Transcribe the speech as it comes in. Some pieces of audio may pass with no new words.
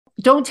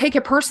don't take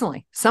it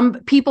personally. Some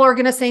people are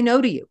going to say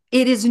no to you.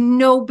 It is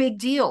no big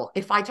deal.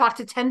 If I talk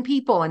to 10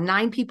 people and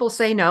 9 people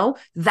say no,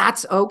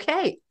 that's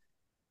okay.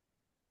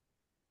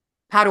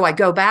 How do I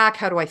go back?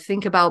 How do I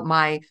think about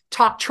my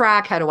talk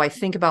track? How do I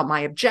think about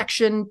my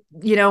objection,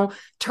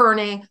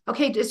 turning?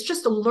 Okay, it's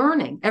just a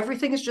learning.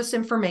 Everything is just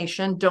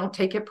information. Don't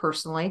take it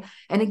personally.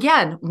 And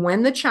again,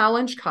 when the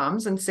challenge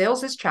comes, and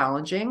sales is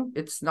challenging,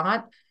 it's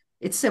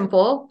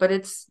simple, but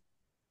it's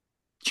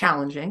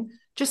challenging.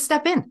 Just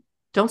step in.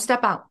 Don't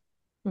step out.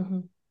 Mm-hmm.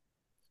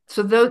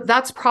 So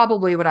that's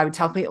probably what I would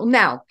tell people.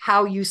 Now,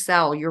 how you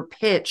sell, your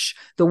pitch,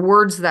 the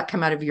words that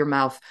come out of your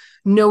mouth,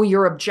 know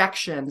your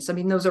objections. I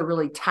mean, those are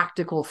really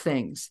tactical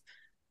things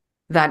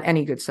that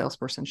any good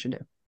salesperson should do.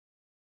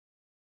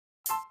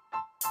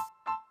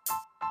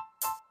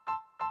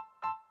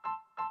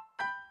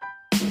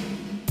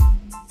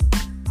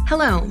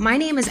 Hello, my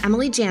name is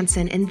Emily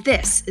Jansen, and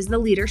this is the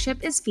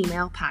Leadership is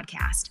Female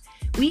podcast.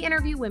 We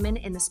interview women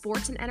in the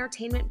sports and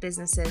entertainment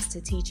businesses to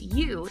teach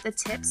you the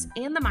tips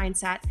and the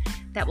mindset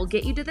that will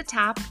get you to the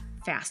top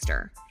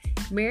faster.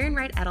 Marian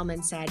Wright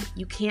Edelman said,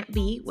 "You can't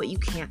be what you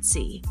can't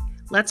see."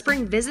 Let's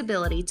bring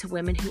visibility to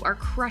women who are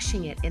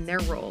crushing it in their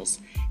roles.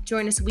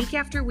 Join us week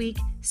after week,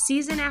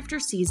 season after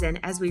season,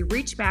 as we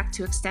reach back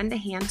to extend a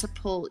hand to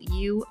pull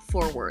you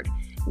forward.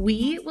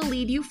 We will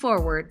lead you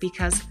forward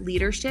because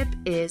leadership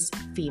is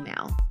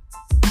female.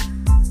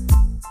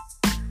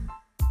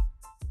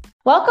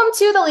 Welcome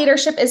to the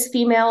Leadership is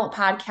Female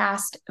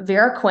podcast,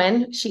 Vera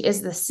Quinn. She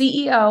is the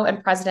CEO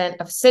and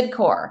president of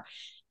Cydcor.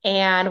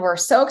 And we're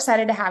so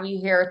excited to have you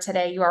here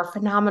today. You are a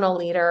phenomenal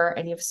leader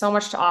and you have so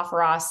much to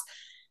offer us.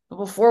 But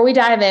before we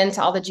dive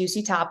into all the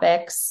juicy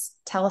topics,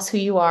 tell us who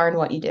you are and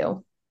what you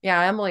do. Yeah,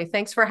 Emily,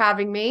 thanks for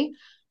having me.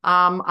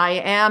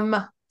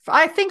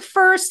 I think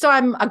first,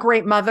 I'm a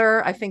great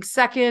mother. I think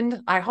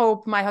second, I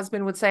hope my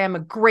husband would say I'm a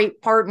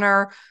great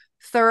partner.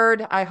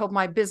 Third, I hope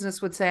my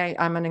business would say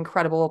I'm an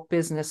incredible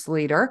business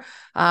leader.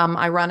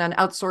 I run an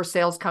outsourced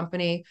sales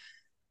company.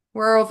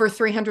 We're over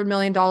 $300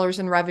 million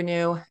in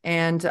revenue.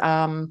 And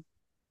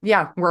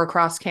we're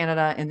across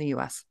Canada and the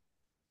US.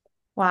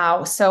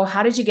 Wow. So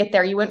how did you get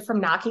there? You went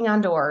from knocking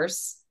on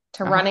doors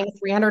to running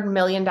a $300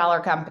 million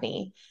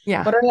company.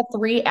 Yeah. What are the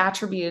 3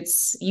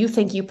 attributes you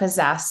think you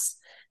possess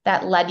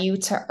that led you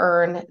to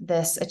earn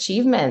this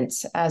achievement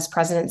as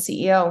president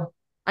CEO?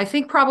 I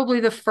think probably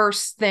the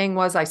first thing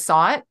was I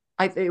saw it.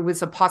 It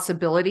was a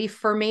possibility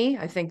for me.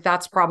 I think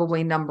that's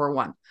probably number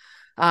one.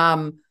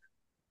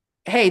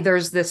 Hey,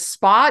 there's this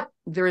spot,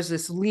 there's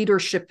this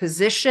leadership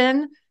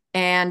position.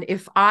 And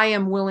if I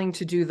am willing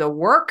to do the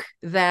work,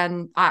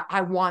 then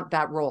I want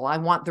that role. I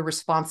want the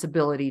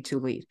responsibility to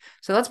lead.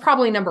 So that's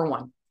probably number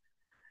one.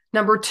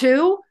 Number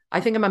two,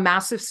 I think I'm a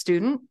massive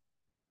student.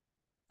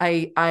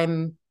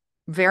 I'm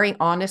very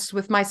honest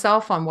with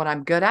myself on what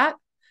I'm good at.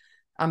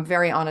 I'm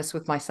very honest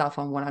with myself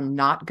on what I'm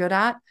not good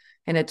at.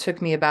 And it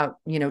took me about,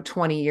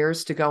 20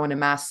 years to go and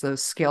amass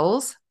those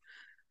skills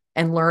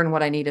and learn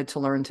what I needed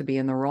to learn to be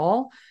in the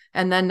role.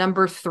 And then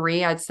number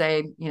 3, I'd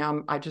say,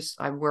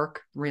 I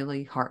work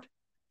really hard.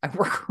 I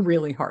work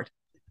really hard.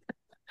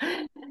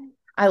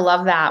 I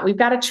love that. We've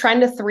got a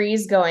trend of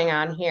 3s going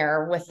on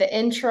here with the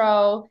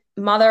intro,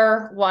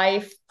 mother,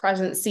 wife,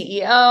 president,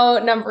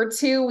 CEO. Number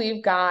 2,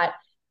 we've got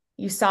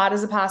you saw it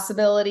as a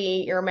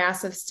possibility, you're a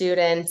massive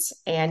student,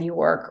 and you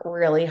work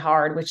really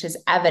hard, which is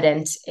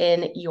evident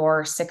in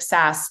your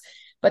success.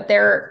 But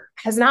there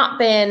has not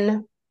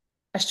been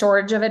a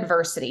shortage of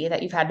adversity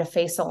that you've had to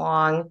face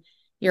along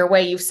your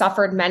way. You've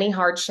suffered many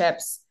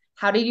hardships.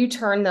 How did you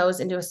turn those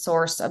into a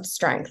source of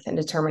strength and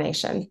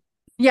determination?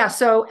 Yeah.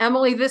 So,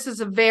 Emily, this is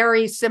a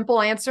very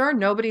simple answer.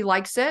 Nobody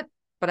likes it,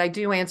 but I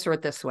do answer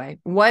it this way.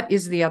 What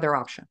is the other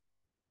option?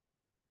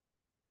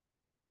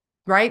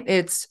 Right?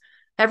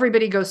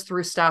 Everybody goes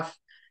through stuff.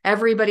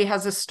 Everybody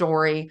has a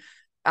story.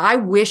 I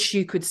wish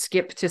you could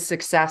skip to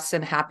success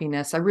and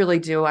happiness. I really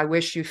do. I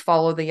wish you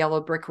follow the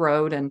yellow brick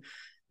road and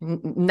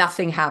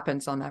nothing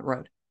happens on that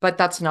road, but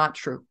that's not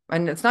true.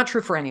 And it's not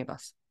true for any of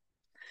us.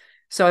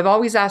 So I've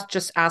always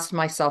asked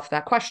myself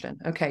that question.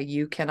 Okay,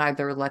 you can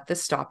either let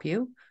this stop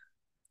you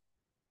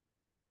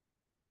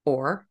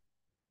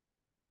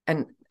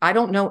and I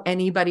don't know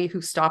anybody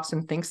who stops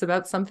and thinks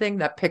about something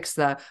that picks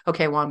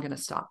okay, well, I'm going to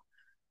stop.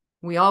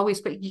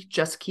 But you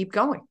just keep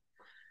going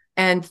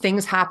and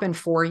things happen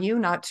for you,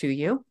 not to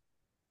you.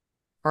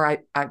 Or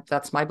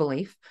that's my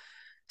belief.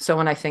 So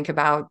when I think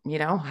about,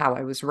 how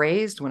I was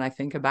raised, when I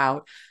think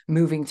about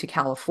moving to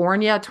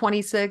California at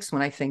 26,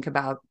 when I think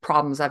about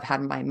problems I've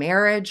had in my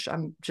marriage,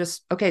 I'm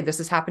just, okay, this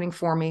is happening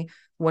for me.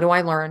 What do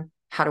I learn?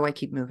 How do I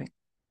keep moving?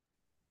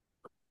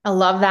 I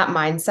love that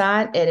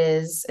mindset.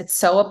 It's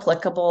so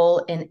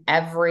applicable in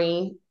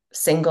every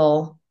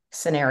single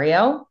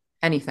scenario.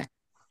 Anything.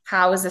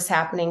 How is this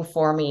happening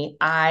for me?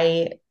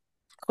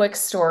 Quick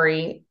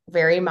story,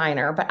 very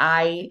minor, but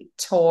I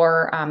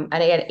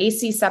had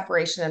AC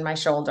separation in my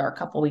shoulder a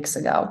couple weeks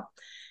ago.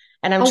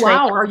 And I'm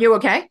wow. Are you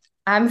okay?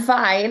 I'm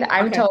fine.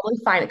 I'm totally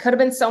fine. It could have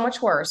been so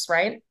much worse,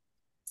 right?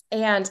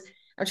 And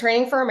I'm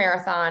training for a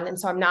marathon. And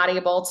so I'm not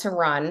able to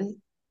run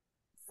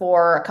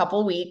for a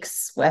couple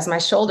weeks as my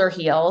shoulder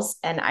heals.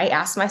 And I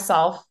asked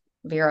myself,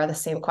 Vera, the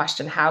same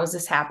question: how is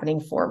this happening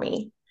for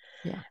me?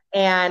 Yeah.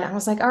 And I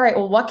was like, all right,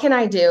 well, what can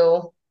I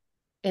do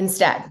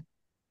instead?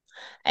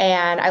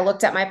 And I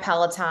looked at my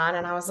Peloton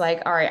and I was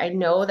like, all right, I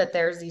know that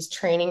there's these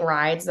training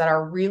rides that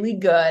are really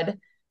good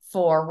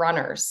for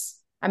runners.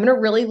 I'm going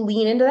to really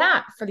lean into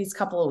that for these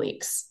couple of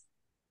weeks.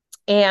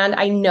 And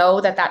I know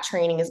that that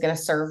training is going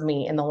to serve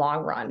me in the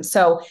long run.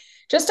 So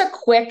just a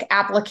quick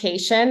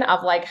application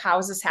of like, how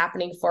is this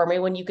happening for me,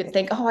 when you can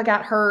think, oh, I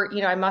got hurt,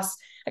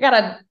 I got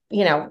to,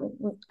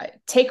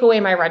 take away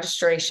my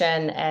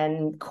registration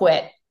and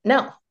quit.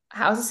 No,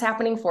 how is this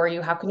happening for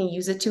you? How can you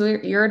use it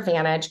to your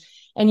advantage?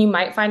 And you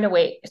might find a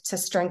way to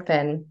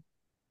strengthen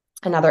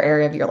another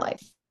area of your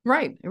life.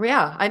 Right.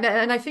 Yeah.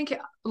 And I think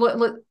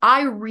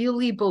I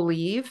really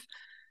believe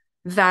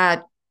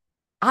that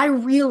I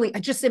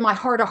just, in my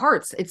heart of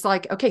hearts, it's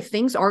like, okay,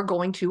 things are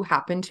going to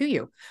happen to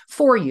you,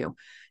 for you.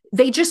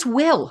 They just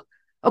will.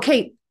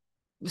 Okay.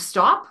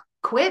 Stop,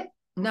 quit.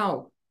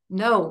 No.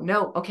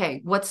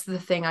 Okay. What's the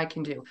thing I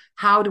can do?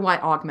 How do I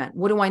augment?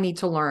 What do I need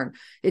to learn?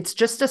 It's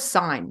just a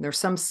sign. There's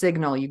some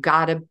signal. You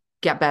got to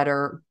get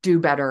better, do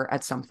better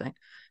at something.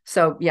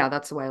 So yeah,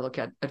 that's the way I look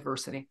at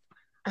adversity.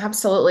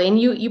 Absolutely. And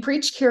you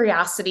preach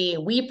curiosity.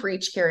 We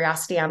preach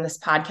curiosity on this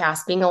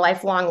podcast. Being a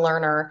lifelong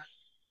learner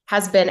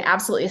has been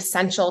absolutely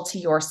essential to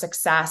your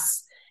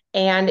success.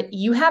 And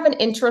you have an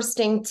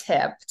interesting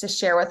tip to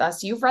share with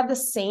us. You've read the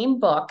same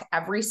book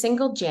every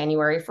single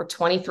January for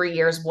 23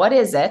 years. What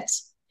is it?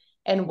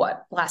 And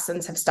what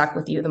lessons have stuck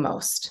with you the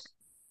most?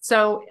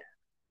 So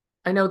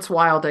I know it's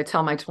wild. I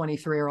tell my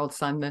 23-year-old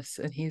son this,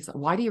 and he's,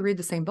 why do you read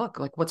the same book?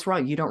 Like, what's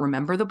wrong? You don't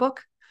remember the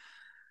book?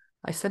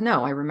 I said,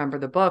 no, I remember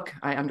the book.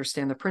 I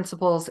understand the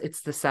principles.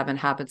 It's the 7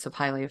 Habits of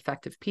Highly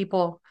Effective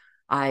People.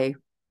 I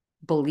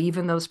believe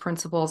in those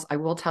principles. I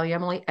will tell you,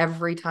 Emily,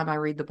 every time I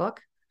read the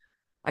book,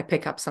 I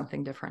pick up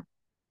something different.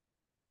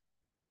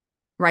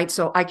 Right.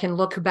 So I can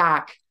look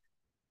back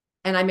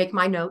and I make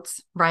my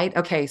notes, right?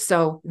 Okay.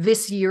 So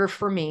this year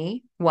for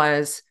me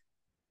was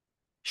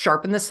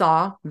sharpen the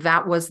saw.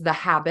 That was the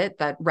habit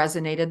that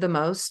resonated the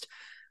most.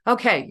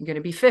 Okay, you're going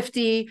to be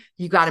 50.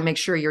 You got to make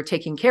sure you're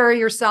taking care of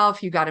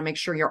yourself. You got to make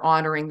sure you're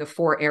honoring the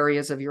 4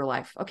 areas of your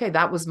life. Okay,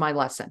 that was my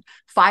lesson.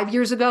 5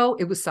 years ago,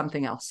 it was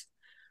something else.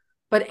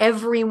 But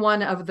every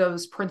one of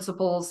those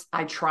principles,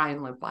 I try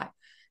and live by.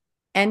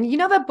 And you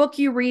know that book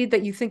you read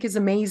that you think is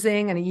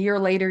amazing and a year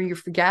later you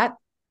forget?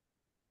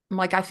 I'm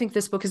like, I think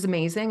this book is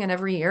amazing. And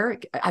every year,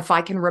 if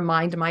I can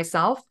remind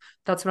myself,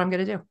 that's what I'm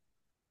going to do.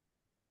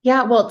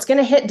 Yeah, well, it's going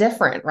to hit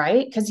different,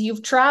 right? Because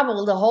you've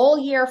traveled a whole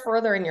year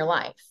further in your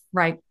life.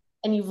 Right.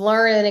 And you've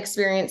learned and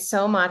experienced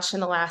so much in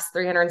the last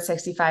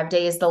 365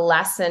 days. The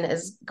lesson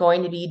is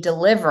going to be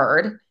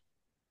delivered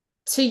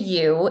to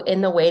you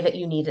in the way that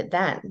you need it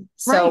then.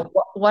 So Right.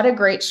 what a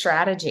great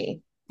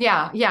strategy.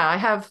 Yeah. I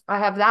have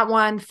that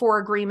one, 4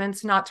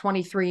 Agreements, not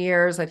 23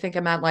 years. I think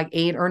I'm at like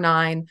 8 or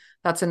 9.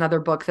 That's another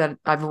book that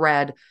I've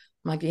read.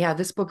 I'm like, yeah,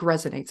 this book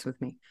resonates with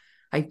me.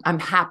 I'm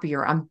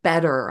happier, I'm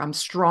better, I'm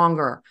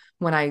stronger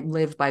when I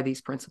live by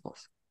these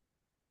principles.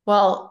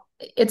 Well,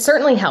 it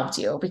certainly helped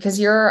you because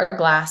you're a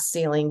glass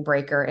ceiling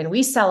breaker, and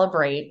we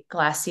celebrate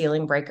glass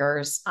ceiling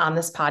breakers on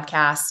this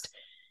podcast.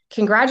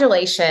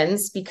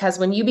 Congratulations, because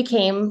when you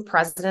became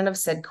president of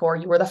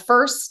Cydcor, you were the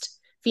first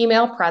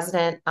female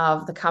president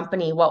of the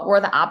company. What were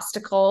the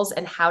obstacles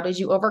and how did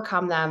you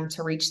overcome them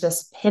to reach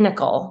this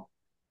pinnacle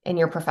in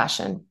your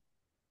profession?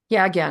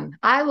 Yeah, again,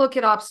 I look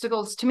at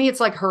obstacles. To me, it's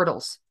like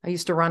hurdles. I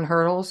used to run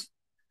hurdles,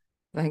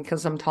 I think,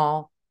 because I'm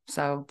tall.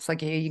 So it's like,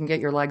 hey, you can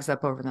get your legs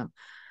up over them.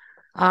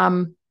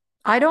 Um,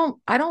 I don't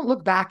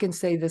look back and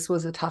say this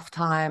was a tough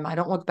time. I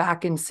don't look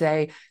back and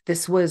say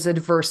this was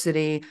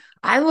adversity.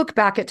 I look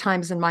back at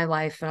times in my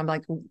life and I'm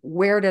like,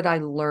 where did I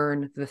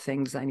learn the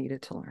things I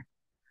needed to learn?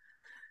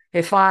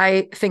 If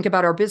I think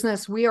about our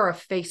business, we are a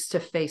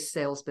face-to-face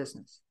sales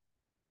business.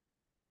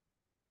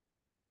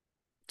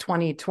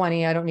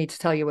 2020, I don't need to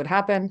tell you what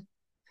happened.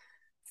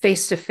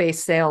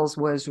 Face-to-face sales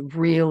was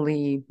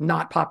really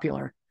not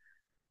popular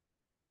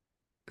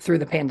through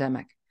the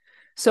pandemic.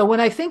 So when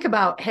I think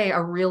about, hey,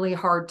 a really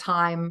hard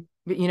time,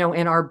 in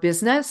our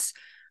business,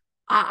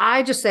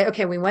 I just say,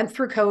 okay, we went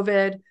through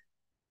COVID.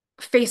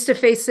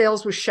 Face-to-face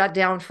sales was shut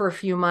down for a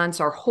few months.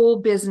 Our whole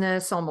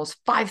business, almost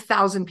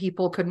 5,000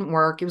 people couldn't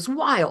work. It was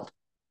wild.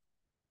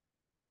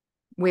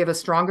 We have a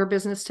stronger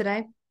business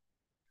today.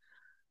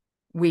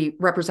 We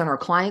represent our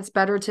clients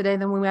better today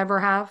than we ever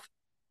have.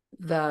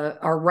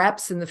 Our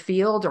reps in the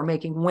field are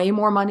making way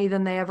more money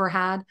than they ever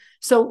had.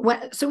 So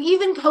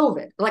even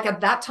COVID, like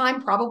at that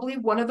time, probably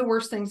one of the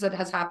worst things that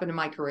has happened in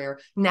my career.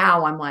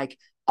 Now I'm like,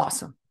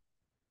 awesome.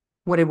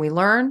 What did we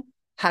learn?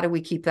 How do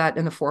we keep that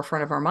in the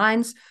forefront of our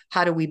minds?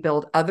 How do we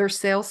build other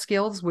sales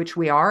skills, which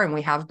we are, and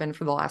we have been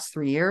for the last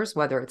 3 years,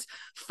 whether it's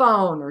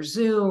phone or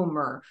Zoom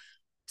or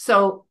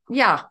so.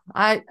 Yeah,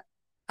 I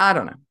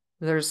don't know.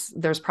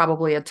 There's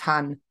probably a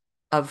ton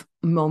of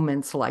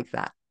moments like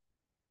that.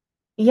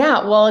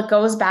 Yeah, well, it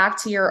goes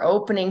back to your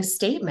opening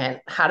statement.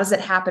 How does it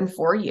happen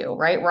for you,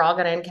 right? We're all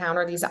going to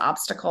encounter these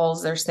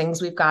obstacles. There's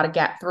things we've got to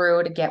get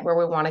through to get where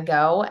we want to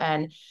go.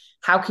 And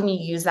how can you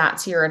use that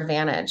to your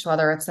advantage,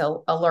 whether it's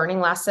a learning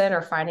lesson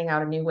or finding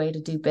out a new way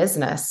to do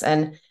business?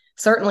 And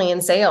certainly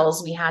in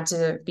sales, we had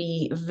to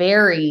be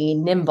very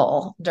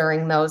nimble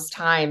during those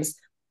times.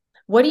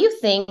 What do you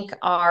think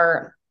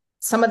are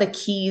some of the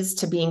keys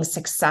to being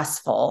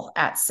successful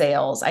at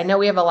sales? I know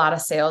we have a lot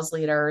of sales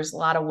leaders, a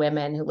lot of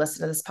women who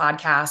listen to this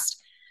podcast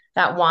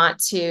that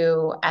want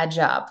to edge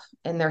up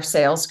in their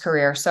sales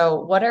career.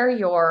 So, what are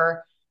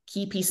your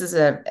key pieces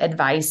of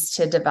advice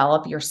to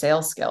develop your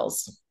sales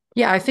skills?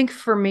 Yeah, I think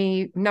for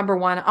me, number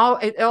one,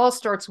 it all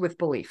starts with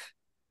belief,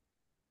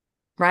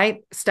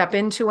 right? Step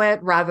into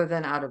it rather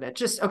than out of it.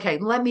 Just, okay,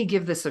 let me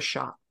give this a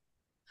shot.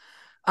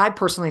 I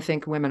personally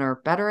think women are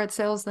better at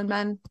sales than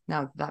men.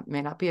 Now, that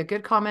may not be a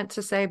good comment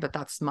to say, but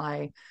that's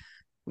my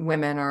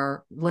women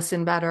are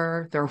listen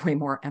better. They're way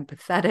more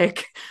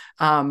empathetic.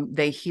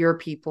 They hear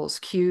people's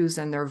cues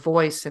and their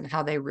voice and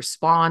how they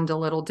respond a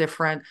little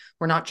different.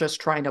 We're not just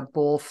trying to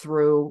bull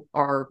through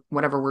or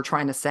whatever we're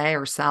trying to say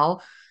or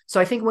sell. So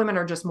I think women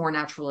are just more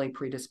naturally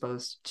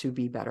predisposed to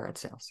be better at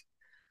sales.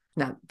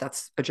 Now,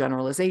 that's a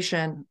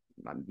generalization.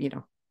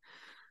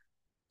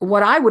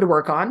 What I would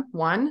work on,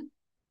 one,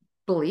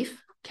 belief.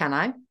 Can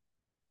I?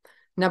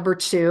 Number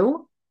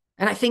two,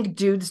 and I think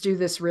dudes do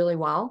this really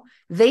well,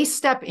 they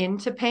step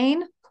into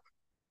pain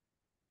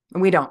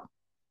and we don't,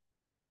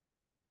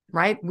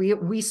 right?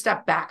 We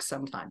step back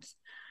sometimes.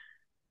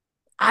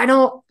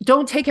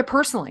 Don't take it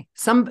personally.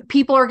 Some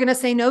people are going to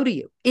say no to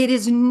you. It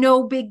is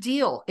no big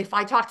deal. If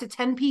I talk to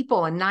 10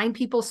 people and 9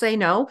 people say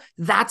no,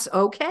 that's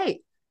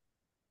okay.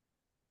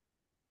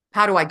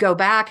 How do I go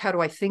back? How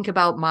do I think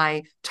about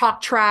my talk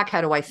track?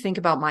 How do I think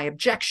about my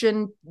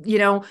objection,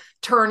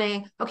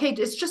 turning? Okay,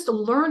 it's just a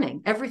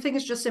learning. Everything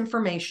is just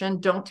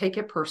information. Don't take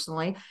it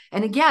personally.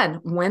 And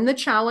again, when the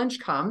challenge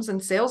comes,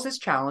 and sales is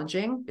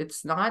challenging,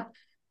 it's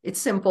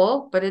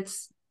simple, but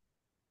it's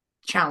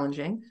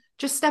challenging.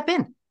 Just step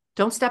in.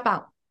 Don't step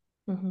out.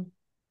 Mm-hmm.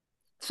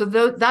 So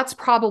that's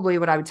probably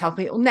what I would tell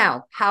people.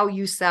 Now, how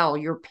you sell,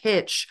 your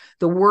pitch,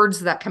 the words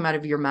that come out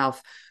of your mouth,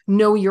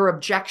 know your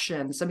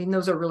objections. I mean,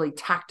 those are really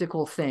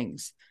tactical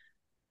things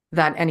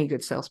that any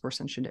good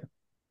salesperson should do.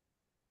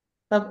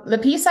 The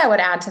piece I would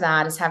add to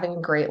that is having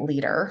a great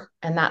leader.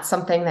 And that's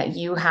something that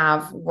you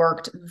have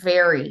worked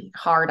very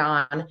hard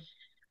on.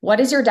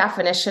 What is your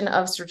definition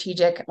of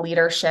strategic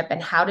leadership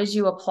and how did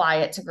you apply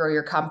it to grow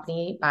your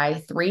company by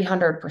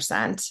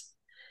 300%?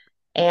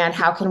 And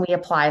how can we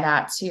apply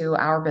that to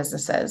our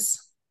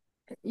businesses?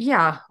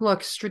 Yeah,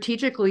 look,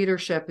 strategic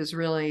leadership is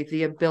really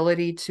the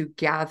ability to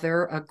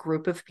gather a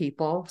group of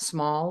people,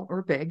 small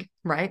or big,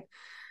 right?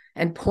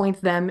 And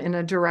point them in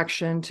a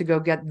direction to go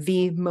get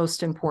the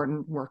most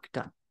important work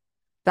done.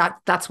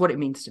 That's what it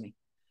means to me,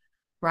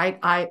 right?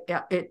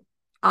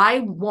 I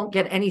won't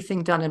get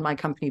anything done in my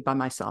company by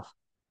myself.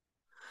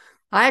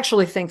 I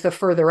actually think the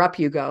further up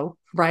you go,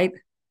 right,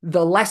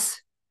 the less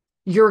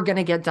you're going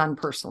to get done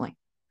personally.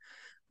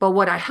 But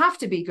what I have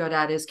to be good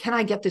at is, can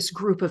I get this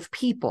group of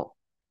people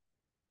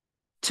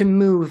to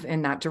move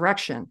in that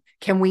direction?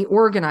 Can we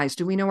organize?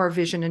 Do we know our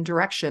vision and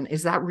direction?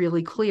 Is that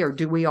really clear?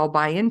 Do we all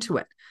buy into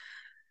it?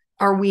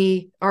 Are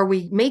we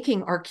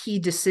making our key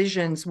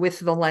decisions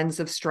with the lens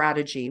of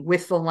strategy,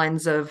 with the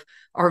lens of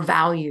our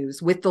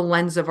values, with the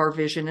lens of our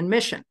vision and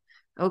mission?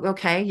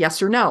 Okay,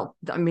 yes or no?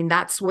 I mean,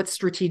 that's what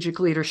strategic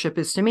leadership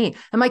is to me.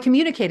 Am I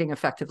communicating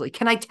effectively?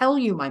 Can I tell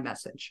you my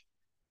message?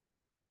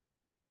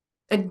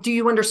 And do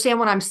you understand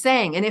what I'm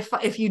saying? And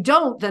if you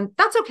don't, then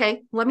that's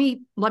okay. Let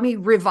me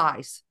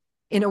revise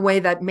in a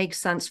way that makes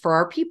sense for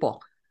our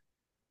people.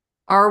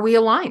 Are we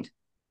aligned?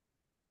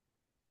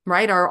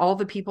 Right? Are all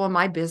the people in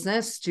my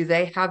business, do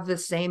they have the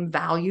same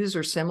values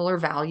or similar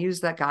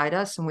values that guide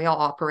us? And we all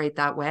operate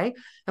that way.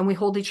 And we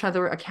hold each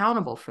other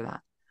accountable for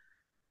that.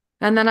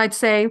 And then I'd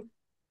say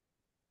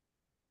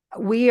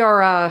we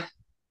are a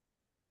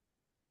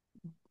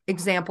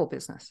example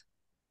business.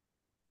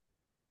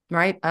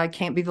 Right? I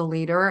can't be the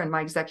leader and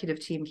my executive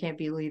team can't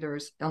be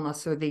leaders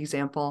unless they're the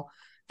example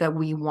that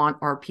we want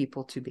our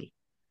people to be.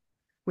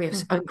 We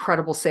have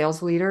incredible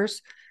sales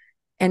leaders.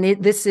 And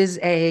this is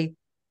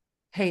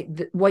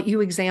what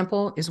you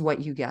example is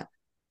what you get.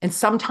 And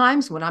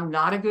sometimes when I'm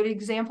not a good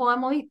example,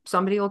 Emily,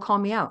 somebody will call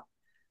me out.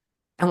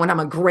 And when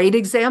I'm a great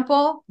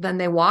example, then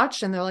they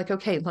watch and they're like,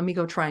 okay, let me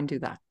go try and do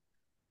that.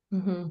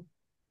 Mm-hmm.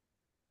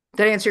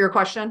 Did I answer your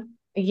question?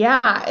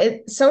 Yeah,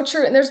 it's so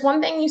true. And there's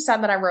one thing you said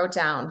that I wrote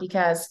down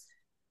because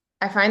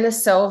I find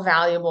this so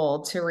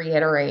valuable to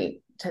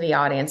reiterate to the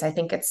audience. I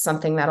think it's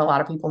something that a lot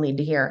of people need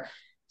to hear.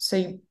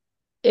 So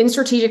in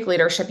strategic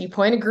leadership, you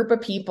point a group of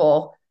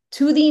people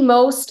to the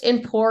most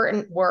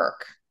important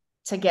work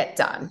to get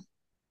done.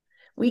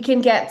 We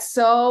can get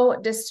so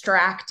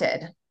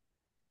distracted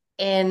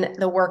in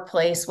the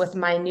workplace with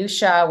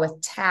minutia,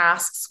 with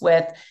tasks,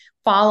 with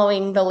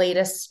following the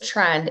latest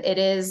trend. It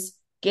is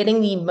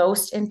getting the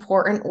most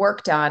important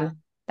work done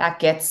that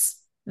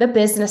gets the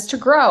business to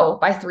grow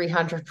by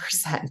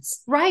 300%.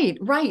 Right,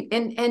 right.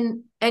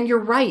 And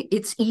you're right.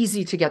 It's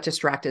easy to get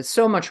distracted.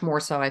 So much more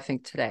so, I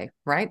think, today,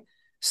 right?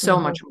 So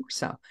Mhm. much more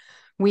so.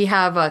 We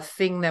have a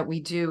thing that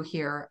we do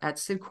here at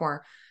Cydcor.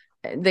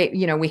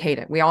 We hate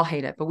it. We all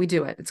hate it, but we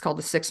do it. It's called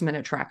the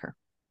 6-minute tracker.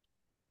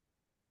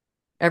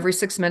 Every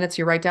 6 minutes,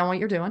 you write down what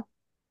you're doing.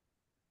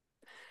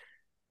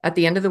 At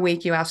the end of the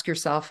week, you ask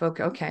yourself,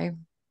 okay,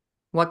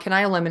 what can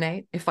I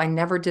eliminate? If I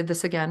never did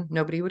this again,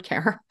 nobody would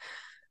care.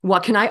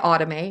 What can I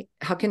automate?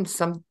 How can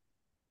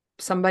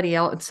somebody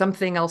else,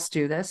 something else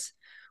do this?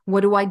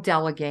 What do I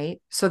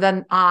delegate? So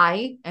then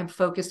I am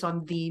focused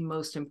on the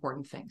most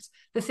important things,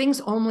 the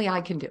things only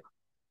I can do.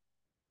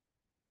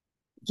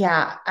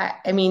 Yeah,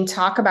 I mean,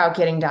 talk about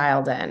getting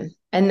dialed in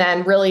and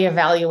then really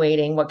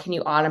evaluating what can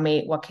you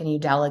automate, what can you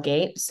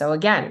delegate. So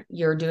again,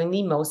 you're doing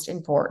the most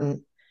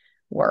important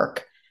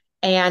work.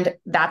 And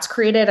that's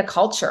created a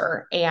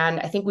culture. And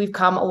I think we've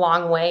come a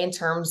long way in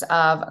terms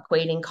of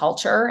equating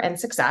culture and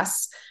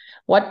success.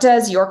 What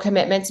does your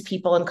commitment to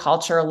people and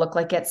culture look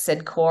like at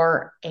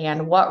Cydcor?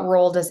 And what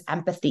role does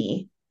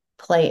empathy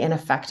play in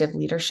effective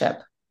leadership?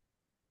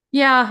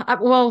 Yeah,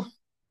 well,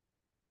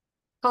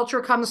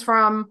 culture comes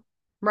from,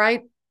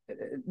 right?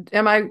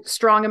 Am I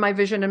strong in my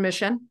vision and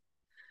mission?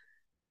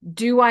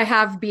 Do I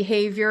have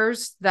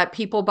behaviors that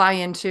people buy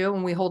into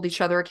and we hold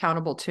each other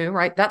accountable to,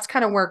 right? That's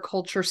kind of where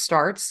culture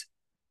starts,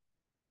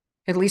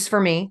 at least for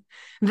me.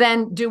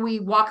 Then do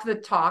we walk the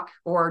talk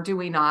or do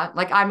we not?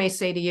 Like I may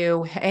say to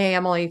you, hey,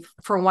 Emily,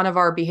 for one of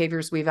our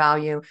behaviors we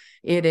value,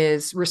 it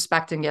is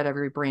respect and get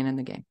every brain in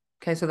the game.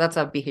 Okay, so that's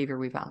a behavior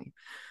we value.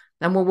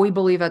 And what we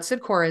believe at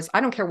Cydcor is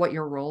I don't care what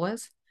your role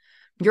is.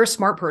 You're a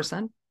smart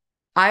person.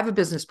 I have a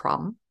business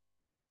problem,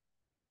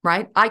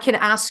 right? I can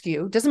ask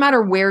you, doesn't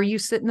matter where you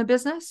sit in the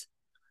business,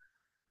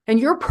 and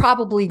you're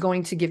probably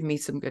going to give me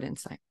some good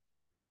insight.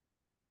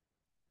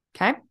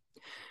 Okay.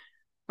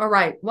 All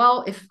right.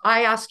 Well, if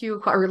I ask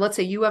you, or let's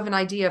say you have an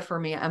idea for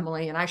me,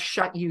 Emily, and I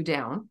shut you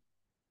down,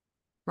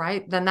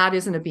 right? Then that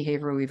isn't a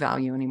behavior we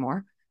value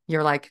anymore.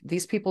 You're like,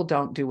 these people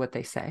don't do what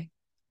they say.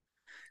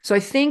 So I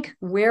think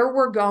where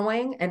we're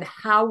going and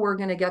how we're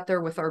going to get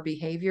there with our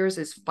behaviors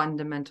is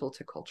fundamental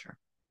to culture.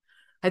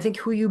 I think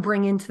who you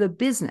bring into the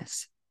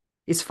business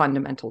is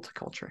fundamental to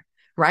culture,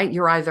 right?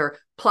 You're either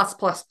plus,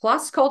 plus,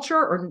 plus culture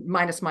or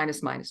minus,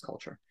 minus, minus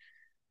culture,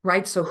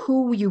 right? So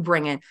who you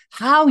bring in,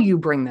 how you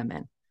bring them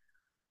in.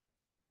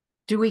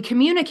 Do we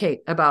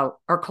communicate about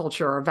our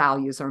culture, our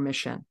values, our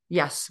mission?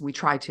 Yes, we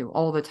try to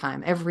all the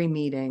time. Every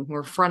meeting, we're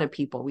in front of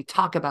people. We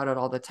talk about it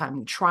all the time.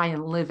 We try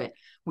and live it.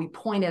 We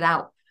point it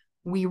out.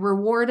 We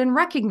reward and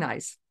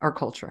recognize our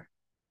culture.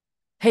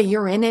 Hey,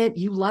 you're in it.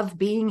 You love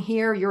being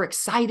here. You're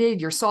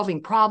excited. You're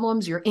solving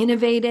problems. You're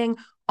innovating.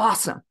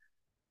 Awesome.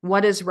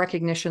 What does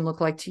recognition look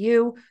like to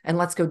you? And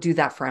let's go do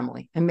that for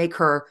Emily and make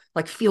her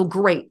like feel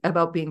great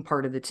about being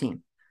part of the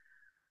team.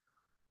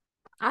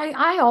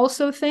 I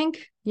also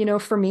think,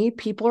 for me,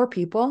 people are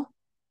people.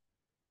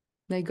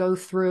 They go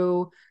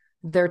through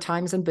their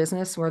times in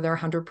business where they're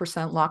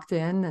 100% locked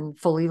in and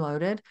fully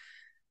loaded.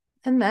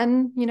 And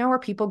then, our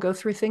people go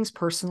through things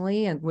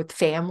personally and with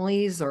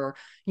families or,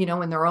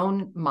 in their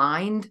own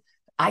mind.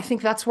 I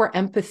think that's where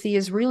empathy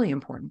is really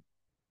important.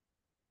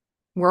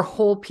 We're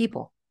whole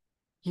people.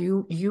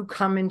 You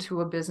come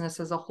into a business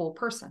as a whole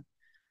person.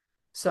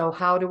 So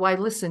how do I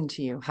listen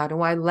to you? How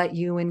do I let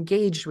you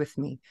engage with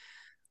me?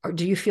 Or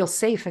do you feel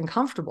safe and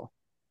comfortable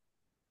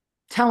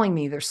telling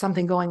me there's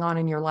something going on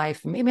in your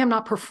life? Maybe I'm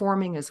not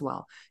performing as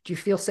well. Do you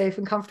feel safe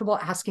and comfortable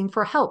asking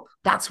for help?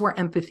 That's where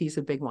empathy is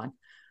a big one,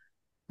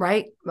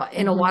 right?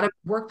 In a lot of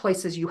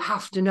workplaces, you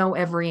have to know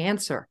every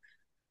answer.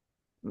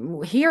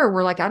 Here,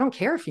 we're like, I don't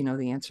care if you know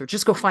the answer.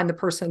 Just go find the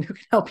person who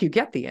can help you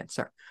get the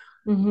answer.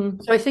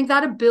 Mm-hmm. So I think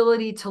that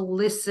ability to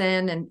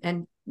listen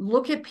and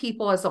look at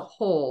people as a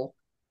whole,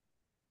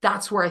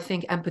 that's where I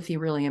think empathy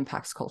really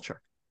impacts culture.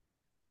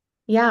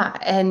 Yeah.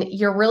 And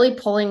you're really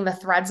pulling the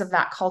threads of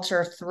that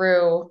culture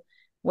through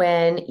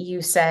when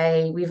you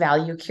say we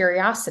value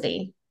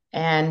curiosity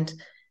and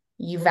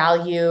you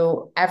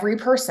value every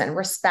person,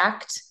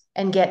 respect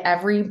and get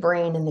every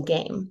brain in the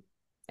game,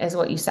 is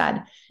what you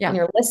said. Yeah. And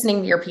you're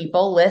listening to your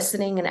people,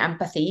 listening and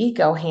empathy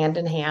go hand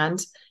in hand.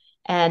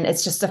 And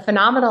it's just a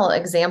phenomenal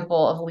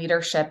example of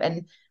leadership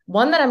and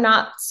one that I'm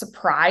not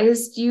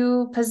surprised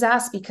you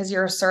possess because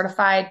you're a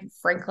certified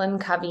Franklin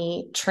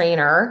Covey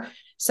trainer.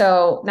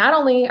 So not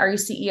only are you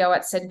CEO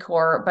at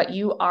Cydcor, but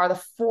you are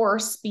the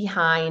force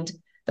behind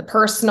the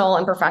personal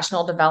and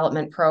professional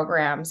development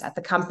programs at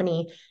the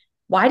company.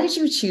 Why did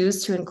you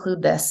choose to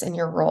include this in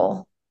your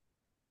role?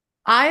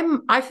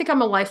 I think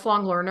I'm a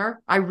lifelong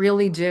learner. I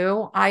really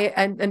do.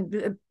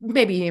 And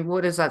maybe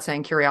what is that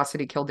saying?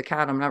 Curiosity killed the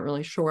cat. I'm not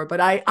really sure, but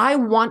I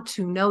want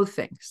to know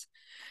things.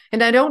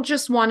 And I don't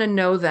just want to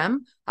know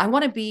them. I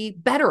want to be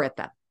better at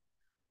them.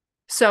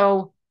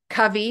 So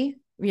Covey,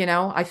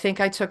 I think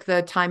I took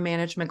the time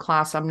management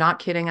class. I'm not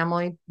kidding,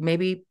 Emily,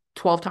 maybe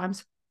 12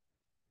 times.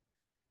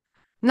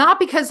 Not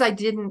because I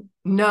didn't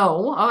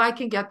know, I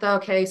can get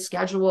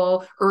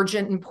schedule,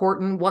 urgent,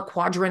 important, what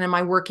quadrant am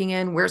I working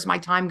in? Where's my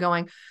time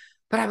going?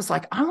 But I was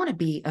like, I want to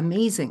be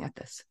amazing at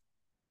this.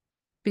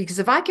 Because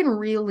if I can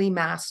really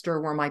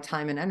master where my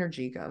time and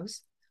energy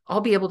goes,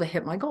 I'll be able to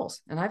hit my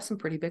goals. And I have some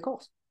pretty big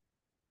goals.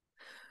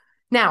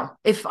 Now,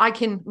 if I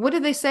can, what do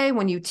they say?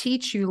 When you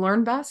teach, you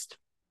learn best.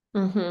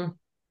 Mm-hmm.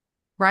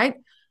 Right?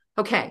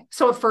 Okay.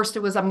 So at first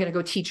it was, I'm going to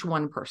go teach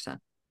one person.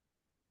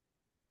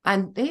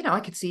 And, I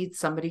could see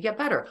somebody get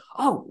better.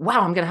 Oh,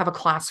 wow. I'm going to have a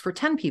class for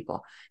 10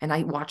 people and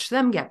I watch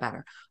them get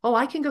better. Oh,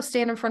 I can go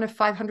stand in front of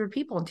 500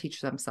 people and teach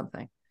them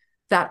something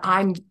that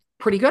I'm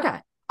pretty good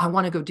at. I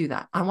want to go do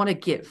that. I want to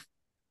give.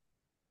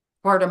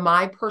 Part of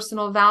my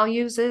personal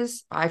values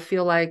is I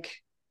feel like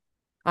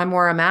I'm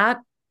where I'm at.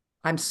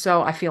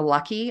 I feel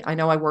lucky. I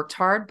know I worked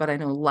hard, but I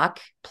know luck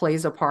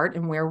plays a part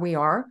in where we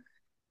are.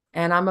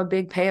 And I'm a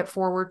big pay it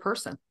forward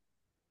person.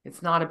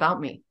 It's not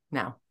about me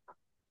now.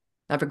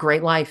 I have a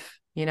great life.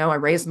 I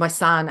raised my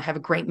son. I have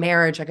a great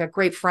marriage. I got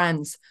great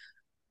friends.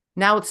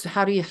 Now it's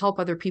how do you help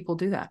other people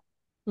do that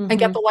and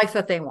get the life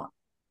that they want?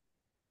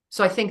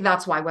 So I think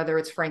that's why, whether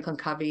it's Franklin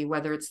Covey,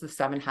 whether it's the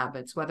 7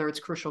 Habits, whether it's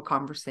Crucial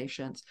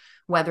Conversations,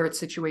 whether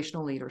it's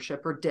situational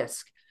leadership or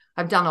DISC,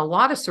 I've done a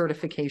lot of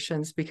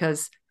certifications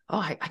because,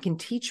 I can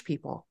teach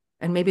people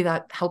and maybe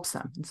that helps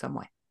them in some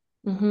way.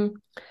 Mm-hmm.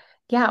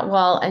 Yeah,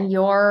 well, and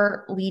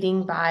you're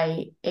leading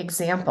by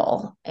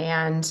example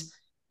and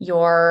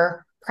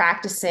you're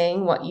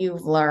practicing what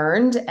you've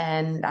learned,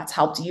 and that's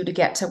helped you to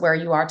get to where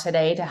you are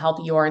today to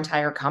help your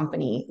entire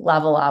company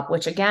level up,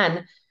 which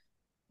again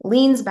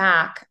leans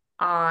back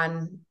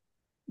on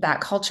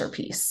that culture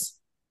piece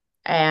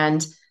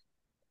and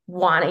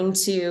wanting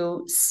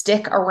to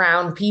stick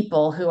around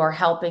people who are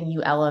helping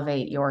you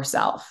elevate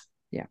yourself.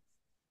 Yeah.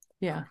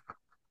 Yeah.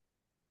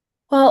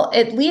 Well,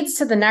 it leads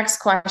to the next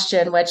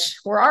question, which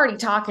we're already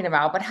talking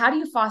about, but how do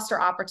you foster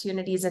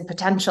opportunities and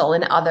potential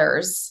in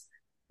others?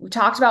 We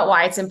talked about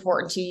why it's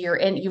important to you.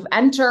 You've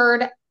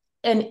entered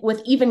and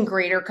with even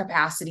greater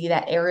capacity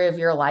that area of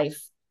your life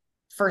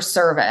for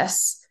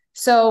service.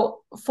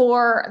 So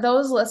for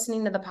those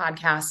listening to the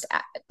podcast,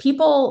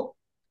 people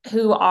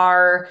who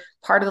are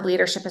part of the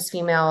Leadership is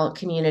Female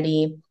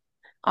community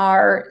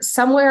are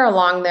somewhere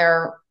along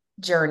their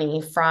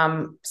journey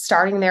from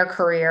starting their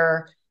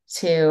career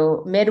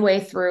to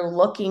midway through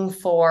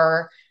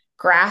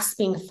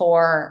grasping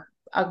for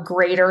a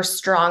greater,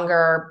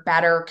 stronger,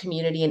 better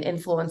community and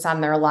influence on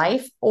their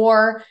life,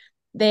 or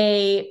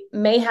they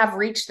may have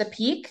reached the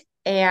peak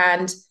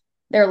and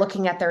they're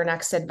looking at their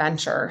next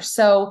adventure.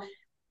 So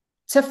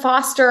to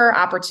foster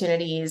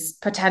opportunities,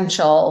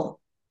 potential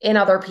in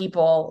other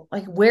people,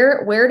 like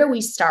where do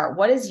we start?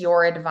 What is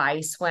your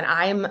advice when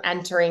I'm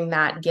entering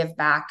that give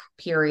back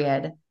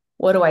period?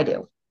 What do I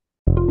do?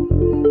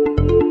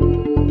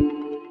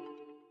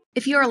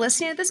 If you are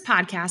listening to this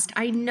podcast,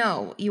 I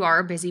know you are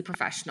a busy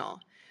professional.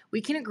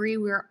 We can agree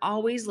we are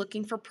always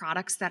looking for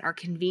products that are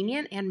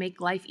convenient and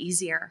make life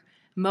easier.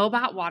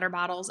 Mobot water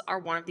bottles are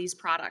one of these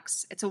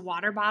products. It's a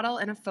water bottle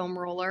and a foam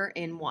roller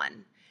in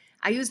one.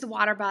 I use the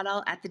water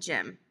bottle at the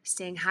gym,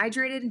 staying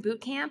hydrated in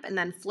boot camp and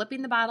then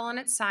flipping the bottle on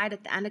its side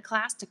at the end of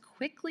class to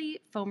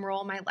quickly foam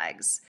roll my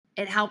legs.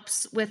 It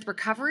helps with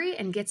recovery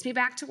and gets me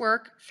back to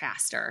work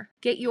faster.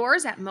 Get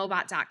yours at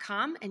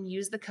mobot.com and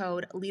use the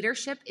code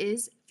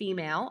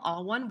LEADERSHIPISFEMALE,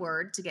 all one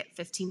word, to get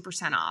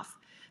 15% off.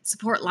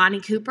 Support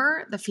Lonnie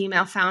Cooper, the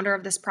female founder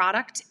of this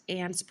product,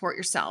 and support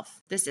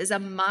yourself. This is a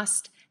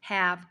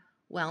must-have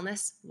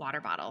wellness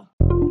water bottle.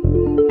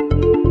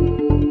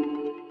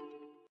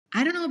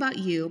 I don't know about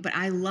you, but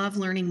I love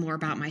learning more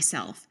about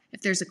myself. If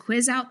there's a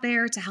quiz out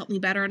there to help me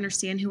better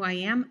understand who I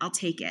am, I'll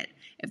take it.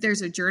 If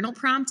there's a journal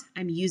prompt,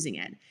 I'm using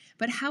it.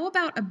 But how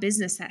about a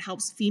business that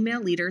helps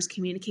female leaders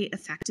communicate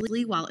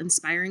effectively while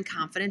inspiring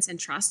confidence and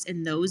trust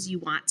in those you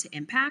want to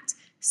impact?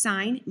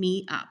 Sign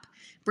me up.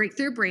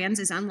 Breakthrough Brands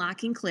is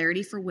unlocking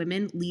clarity for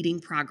women leading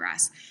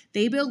progress.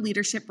 They build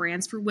leadership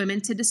brands for women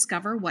to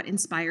discover what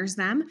inspires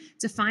them,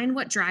 define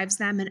what drives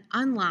them, and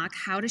unlock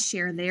how to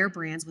share their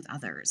brands with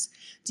others.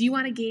 Do you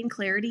want to gain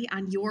clarity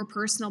on your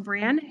personal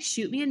brand?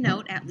 Shoot me a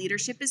note at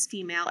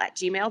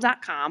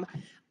leadershipisfemale@gmail.com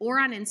or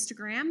on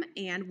Instagram,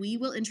 and we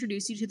will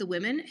introduce you to the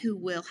women who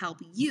will help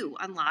you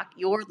unlock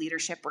your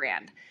leadership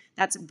brand.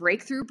 That's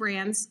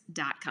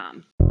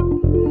breakthroughbrands.com.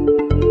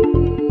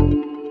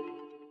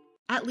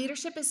 At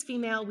Leadership is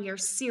Female, we are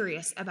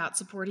serious about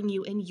supporting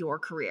you in your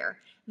career.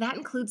 That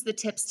includes the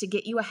tips to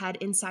get you ahead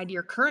inside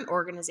your current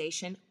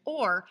organization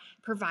or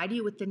provide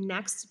you with the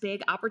next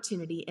big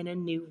opportunity in a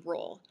new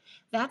role.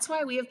 That's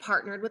why we have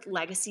partnered with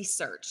Legacy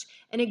Search,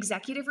 an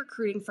executive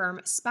recruiting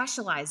firm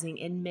specializing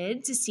in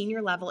mid to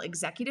senior level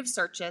executive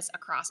searches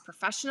across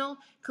professional,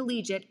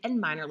 collegiate, and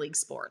minor league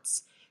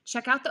sports.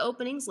 Check out the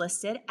openings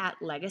listed at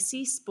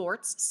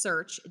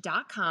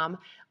legacysportssearch.com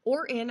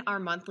or in our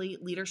monthly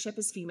Leadership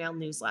is Female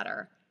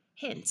newsletter.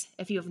 Hint,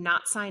 if you have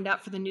not signed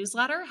up for the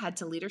newsletter, head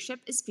to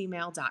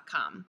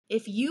leadershipisfemale.com.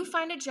 If you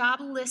find a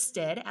job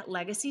listed at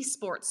Legacy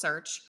Sports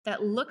Search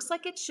that looks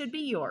like it should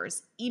be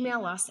yours,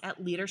 email us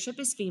at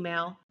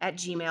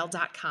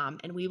leadershipisfemale@gmail.com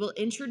and we will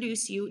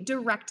introduce you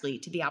directly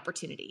to the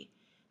opportunity.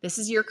 This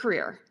is your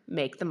career.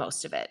 Make the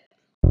most of it.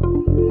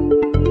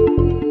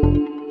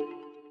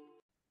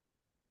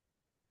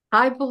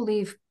 I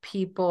believe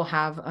people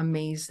have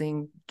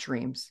amazing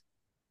dreams.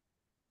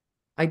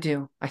 I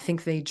do. I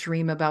think they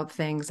dream about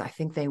things. I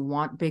think they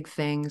want big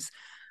things.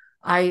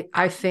 I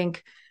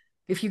think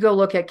if you go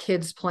look at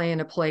kids playing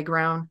a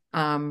playground,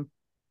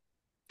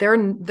 they're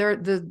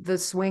the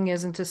swing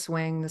isn't a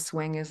swing, the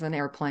swing is an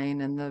airplane,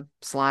 and the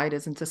slide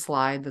isn't a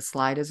slide, the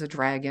slide is a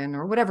dragon,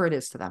 or whatever it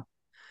is to them.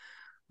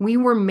 We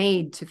were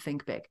made to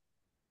think big.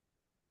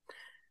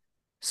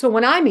 So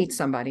when I meet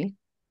somebody,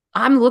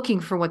 I'm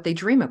looking for what they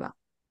dream about.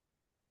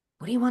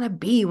 What do you want to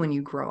be when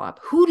you grow up?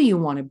 Who do you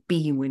want to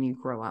be when you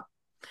grow up?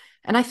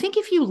 And I think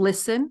if you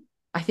listen,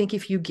 I think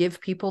if you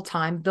give people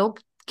time, they'll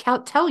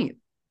tell you.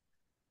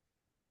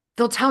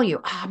 They'll tell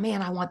you, oh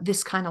man, I want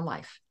this kind of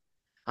life.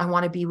 I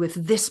want to be with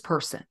this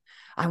person.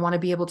 I want to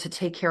be able to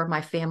take care of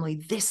my family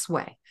this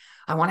way.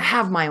 I want to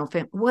have my own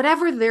family,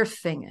 whatever their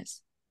thing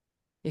is.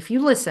 If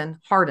you listen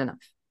hard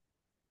enough,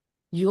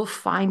 you'll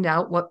find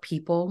out what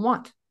people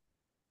want.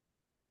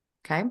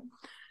 Okay.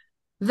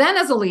 Then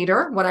as a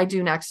leader, what I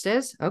do next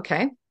is,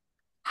 okay,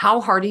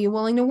 how hard are you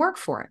willing to work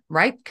for it?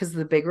 Right? Because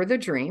the bigger the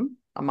dream,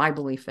 my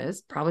belief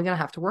is probably going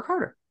to have to work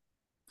harder.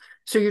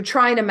 So you're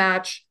trying to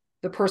match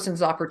the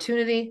person's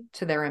opportunity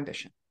to their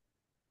ambition.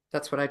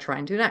 That's what I try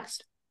and do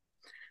next.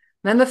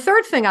 Then the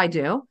third thing I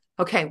do,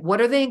 okay,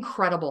 what are they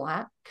incredible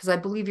at? Because I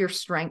believe your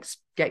strengths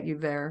get you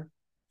there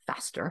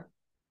faster,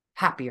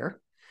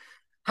 happier.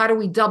 How do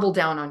we double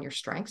down on your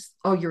strengths?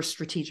 Oh, you're a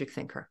strategic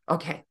thinker.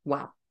 Okay,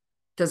 wow.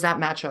 Does that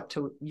match up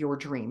to your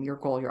dream, your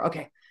goal?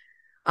 Okay.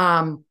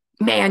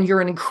 Man,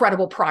 you're an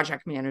incredible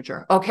project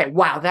manager. Okay,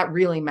 wow, that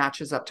really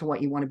matches up to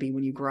what you want to be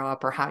when you grow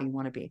up or how you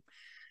want to be.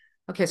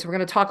 Okay, so we're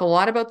going to talk a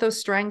lot about those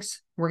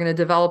strengths. We're going to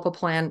develop a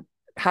plan.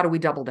 How do we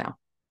double down?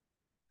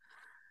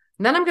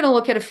 And then I'm going to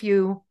look at a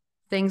few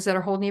things that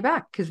are holding you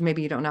back because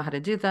maybe you don't know how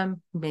to do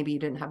them. Maybe you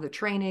didn't have the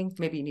training.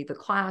 Maybe you need the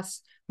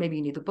class. Maybe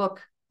you need the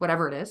book,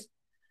 whatever it is.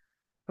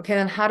 Okay,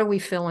 then how do we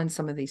fill in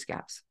some of these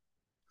gaps?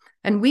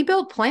 And we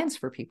build plans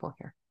for people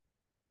here.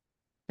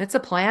 It's a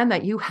plan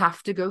that you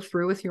have to go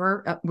through with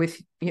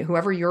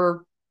whoever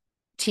your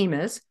team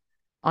is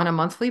on a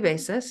monthly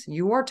basis.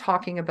 You are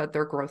talking about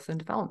their growth and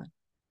development,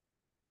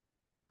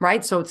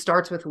 right? So it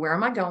starts with, where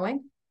am I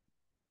going?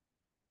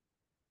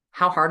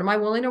 How hard am I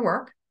willing to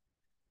work?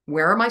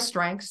 Where are my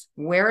strengths?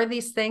 Where are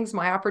these things,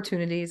 my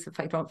opportunities, if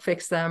I don't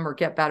fix them or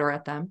get better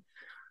at them?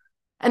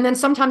 And then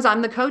sometimes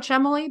I'm the coach,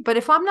 Emily, but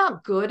if I'm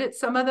not good at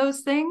some of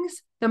those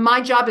things, then my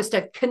job is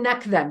to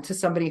connect them to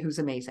somebody who's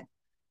amazing,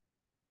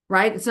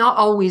 right? It's not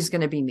always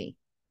going to be me.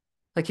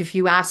 Like if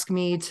you ask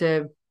me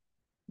to,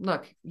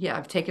 look, yeah,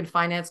 I've taken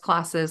finance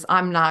classes.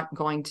 I'm not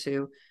going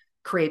to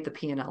create the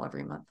P&L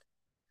every month.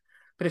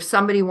 But if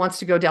somebody wants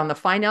to go down the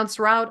finance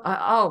route,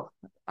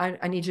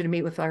 I need you to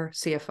meet with our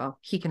CFO.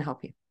 He can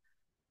help you.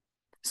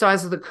 So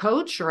as the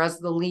coach or as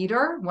the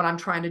leader, what I'm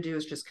trying to do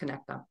is just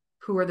connect them.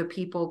 Who are the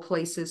people,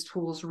 places,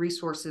 tools,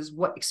 resources,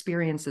 what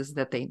experiences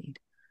that they need?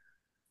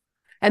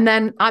 And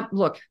then,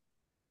 look,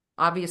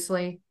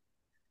 obviously,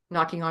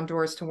 knocking on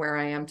doors to where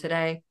I am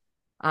today,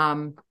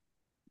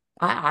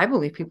 I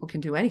believe people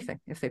can do anything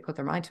if they put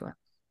their mind to it.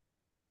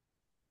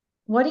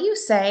 What do you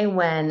say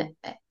when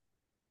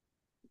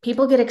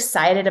people get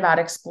excited about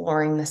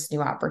exploring this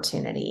new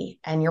opportunity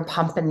and you're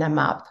pumping them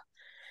up?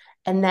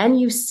 And then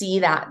you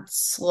see that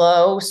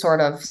slow sort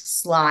of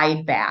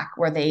slide back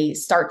where they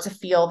start to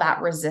feel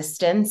that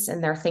resistance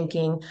and they're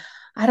thinking,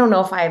 I don't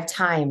know if I have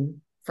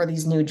time for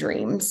these new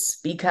dreams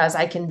because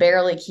I can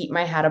barely keep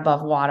my head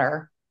above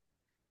water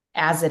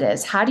as it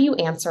is. How do you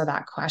answer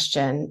that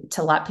question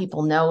to let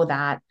people know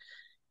that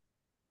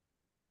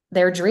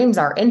their dreams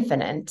are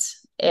infinite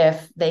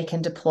if they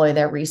can deploy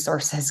their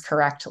resources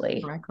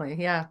correctly? Correctly.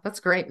 Yeah, that's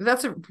great.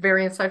 That's a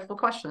very insightful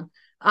question.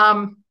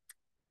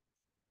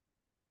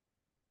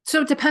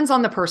 So it depends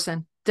on the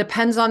person,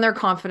 depends on their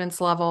confidence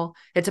level.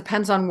 It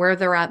depends on where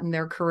they're at in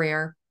their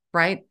career,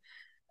 right?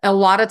 A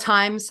lot of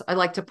times I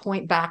like to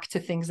point back to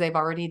things they've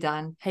already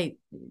done. Hey,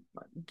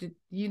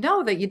 you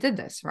know that you did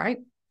this, right?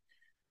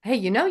 Hey,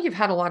 you know you've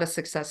had a lot of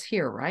success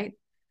here, right?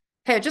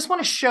 Hey, I just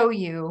want to show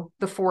you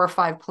the 4 or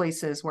 5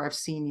 places where I've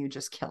seen you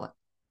just kill it.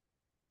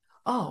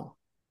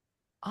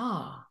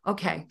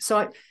 Okay.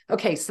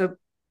 So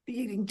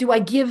do I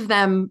give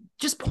them,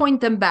 just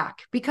point them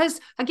back? Because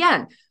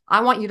again,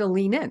 I want you to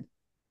lean in.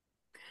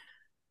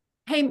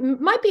 Hey,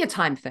 might be a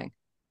time thing.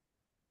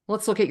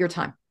 Let's look at your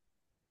time.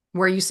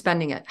 Where are you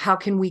spending it? How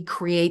can we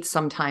create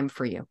some time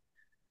for you?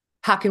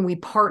 How can we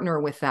partner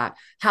with that?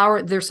 How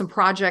are there some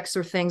projects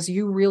or things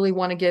you really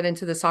want to get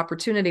into this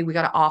opportunity? We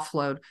got to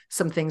offload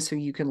some things so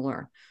you can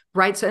learn,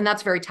 right? So, and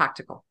that's very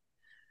tactical.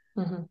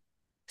 Mm-hmm.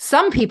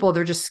 Some people,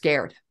 they're just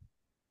scared.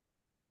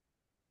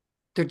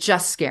 They're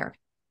just scared,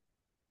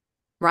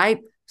 right?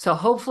 So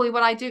hopefully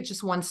what I do,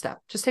 just one step,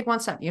 just take one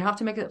step. You don't have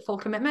to make it a full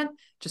commitment.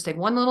 Just take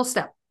one little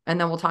step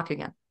and then we'll talk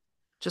again.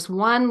 Just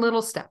one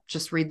little step.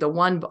 Just read the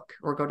one book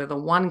or go to the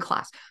one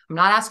class. I'm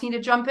not asking you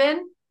to jump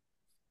in.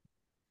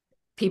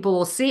 People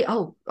will see,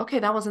 oh, okay,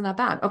 that wasn't that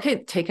bad.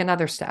 Okay, take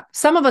another step.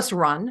 Some of us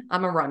run.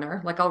 I'm a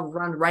runner. Like I'll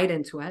run right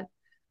into it.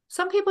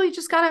 Some people, you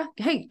just gotta,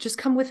 hey, just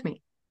come with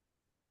me.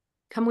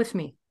 Come with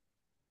me.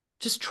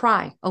 Just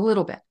try a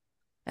little bit.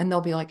 And they'll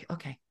be like,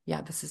 okay,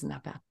 yeah, this isn't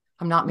that bad.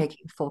 I'm not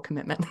making full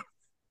commitment.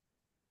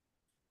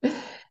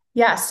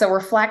 Yeah. So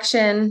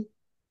reflection,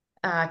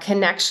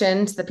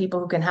 connection to the people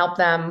who can help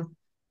them,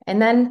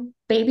 and then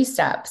baby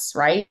steps,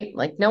 right?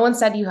 Like no one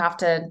said you have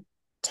to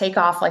take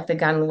off like the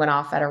gun went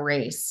off at a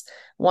race,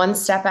 one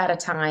step at a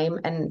time.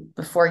 And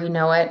before you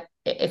know it,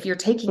 if you're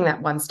taking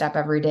that one step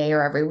every day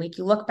or every week,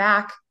 you look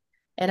back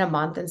in a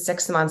month, in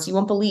 6 months, you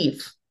won't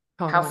believe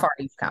how Totally. far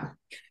you've come.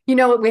 You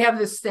know, we have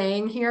this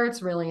saying here.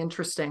 It's really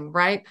interesting,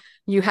 right?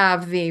 You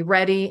have the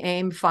ready,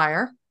 aim,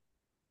 fire.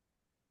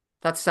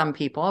 That's some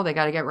people. They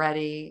got to get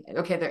ready.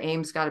 Okay, their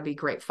aim's got to be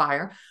great,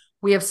 fire.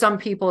 We have some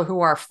people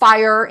who are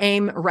fire,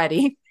 aim,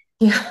 ready,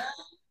 Yeah.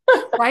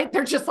 right?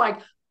 They're just like,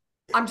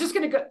 I'm just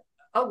going to go.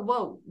 Oh,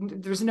 whoa,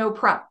 there's no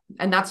prep.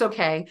 And that's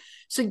okay.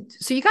 So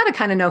you got to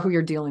kind of know who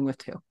you're dealing with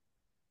too.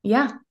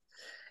 Yeah.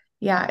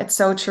 Yeah. It's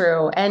so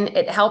true. And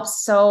it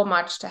helps so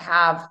much to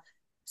have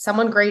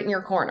someone great in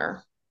your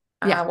corner.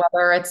 Yeah.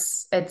 Whether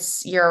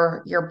it's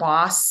your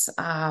boss,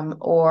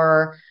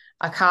 or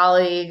a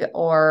colleague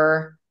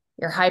or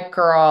your hype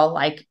girl,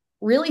 like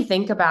really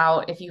think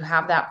about if you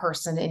have that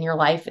person in your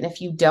life. And if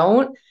you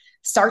don't,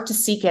 start to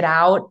seek it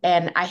out.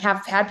 And I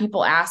have had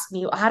people ask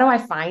me, how do I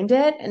find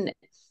it? And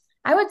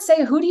I would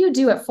say, who do you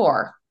do it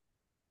for?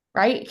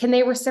 Right? Can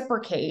they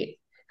reciprocate?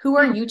 Who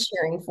are Hmm. you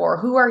cheering for?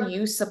 Who are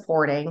you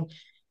supporting?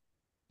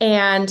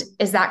 And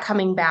is that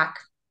coming back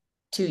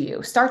to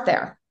you? Start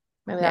there.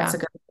 Maybe that's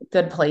Yeah. a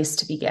good place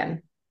to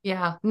begin.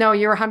 Yeah. No,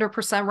 you're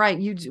 100% right.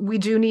 We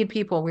do need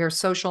people. We are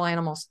social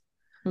animals.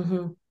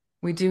 Mm-hmm.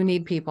 We do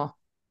need people.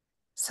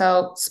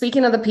 So,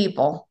 speaking of the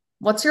people,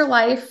 what's your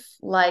life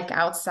like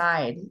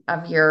outside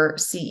of your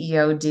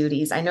CEO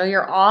duties? I know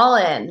you're all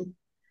in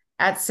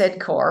at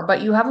Cydcor,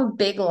 but you have a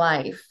big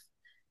life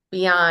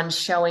beyond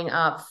showing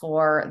up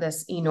for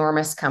this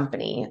enormous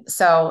company.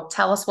 So,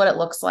 tell us what it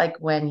looks like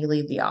when you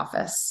leave the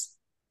office.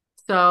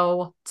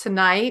 So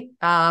tonight,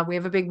 we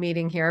have a big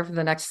meeting here for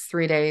the next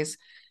 3 days,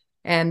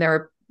 and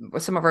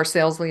some of our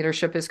sales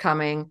leadership is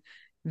coming.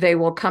 They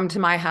will come to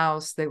my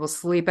house. They will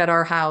sleep at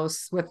our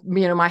house with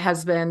me and my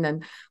husband,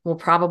 and we'll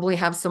probably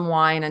have some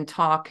wine and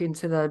talk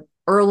into the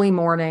early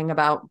morning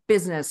about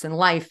business and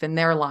life and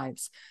their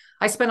lives.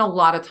 I spend a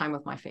lot of time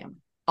with my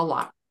family, a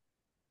lot,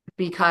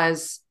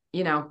 because,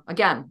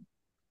 again,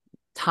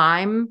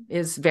 time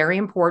is very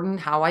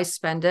important, how I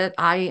spend it.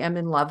 I am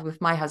in love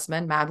with my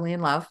husband, madly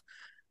in love.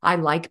 I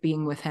like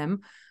being with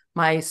him.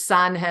 My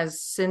son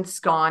has since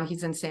gone.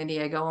 He's in San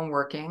Diego and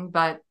working,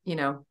 but,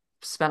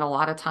 spent a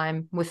lot of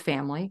time with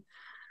family.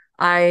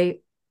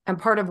 I am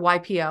part of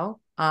YPO,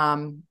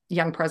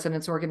 Young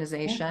Presidents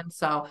Organization.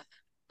 So,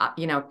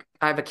 I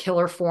have a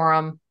killer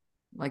forum.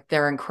 Like,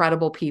 they're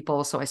incredible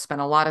people. So I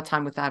spent a lot of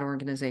time with that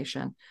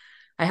organization.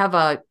 I have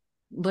a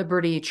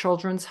Liberty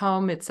Children's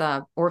Home. It's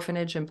a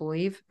orphanage in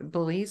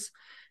Belize.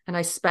 And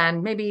I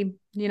spend maybe,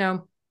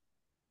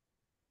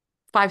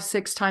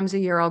 5-6 times a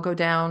year, I'll go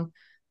down.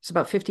 There's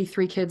about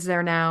 53 kids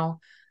there now.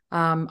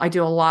 I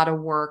do a lot of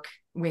work.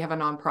 We have a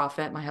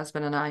nonprofit, my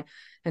husband and I.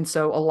 And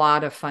so a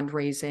lot of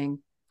fundraising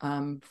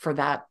for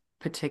that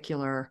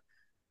particular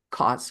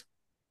cause.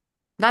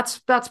 That's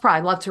probably, I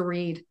love to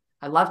read.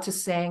 I love to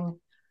sing.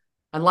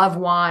 I love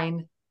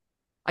wine.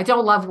 I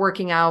don't love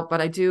working out,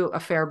 but I do a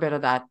fair bit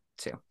of that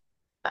too.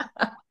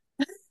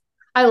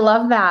 I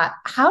love that.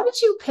 How did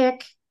you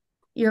pick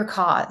your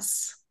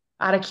cause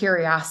out of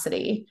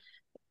curiosity?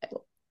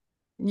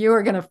 You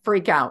are going to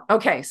freak out.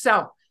 Okay.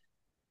 So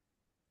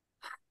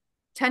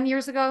 10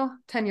 years ago,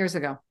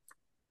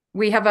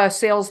 we have a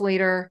sales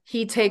leader.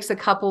 He takes a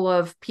couple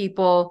of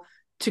people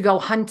to go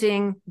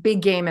hunting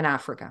big game in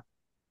Africa.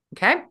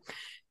 Okay.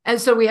 And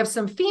so we have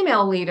some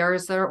female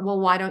leaders that are, well,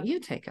 why don't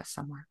you take us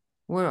somewhere?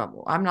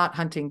 Well, I'm not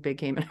hunting big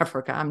game in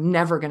Africa. I'm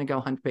never going to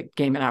go hunt big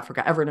game in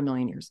Africa ever in a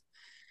million years.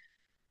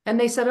 And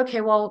they said,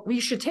 okay, well,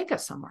 you should take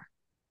us somewhere.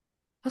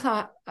 I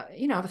thought, I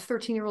have a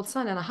 13-year-old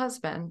son and a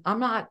husband.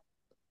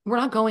 We're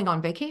not going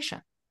on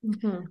vacation.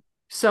 Mm-hmm.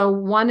 So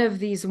one of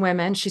these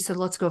women, she said,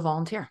 let's go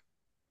volunteer.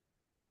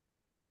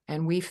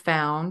 And we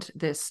found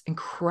this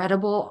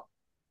incredible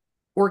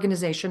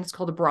organization. It's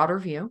called A Broader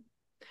View.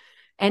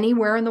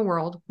 Anywhere in the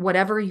world,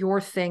 whatever your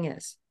thing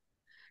is,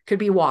 could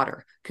be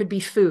water, could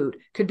be food,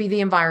 could be the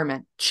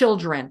environment,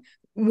 children,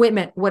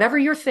 women, whatever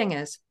your thing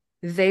is,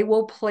 they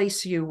will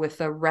place you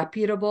with a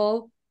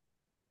reputable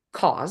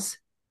cause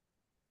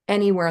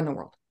anywhere in the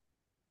world.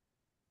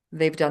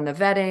 They've done the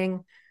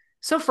vetting.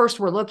 So first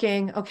we're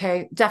looking,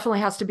 okay, definitely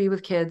has to be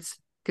with kids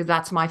because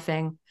that's my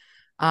thing.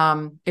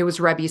 It was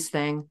Rebby's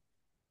thing.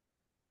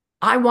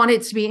 I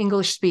wanted to be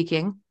English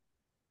speaking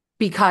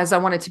because I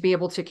wanted to be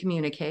able to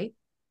communicate.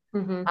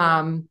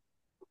 Mm-hmm.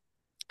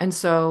 And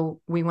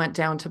so we went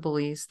down to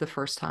Belize the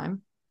first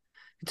time.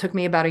 It took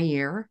me about a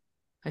year.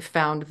 I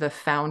found the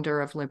founder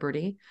of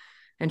Liberty,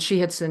 and she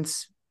had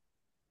since,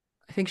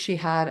 I think she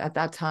had at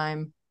that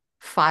time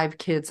 5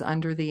 kids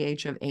under the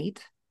age of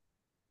 8.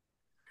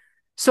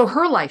 So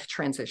her life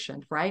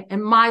transitioned, right?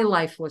 And my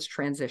life was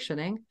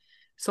transitioning.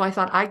 So I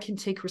thought I can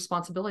take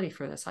responsibility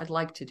for this. I'd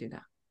like to do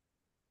that.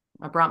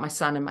 I brought my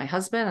son and my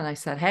husband and I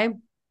said, hey,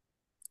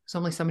 there's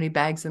only so many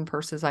bags and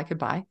purses I could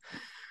buy.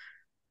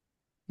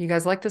 You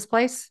guys like this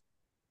place?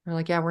 They're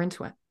like, yeah, we're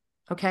into it.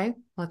 Okay,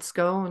 let's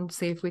go and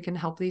see if we can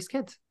help these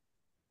kids.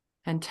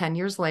 And 10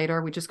 years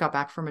later, we just got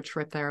back from a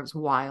trip there. It was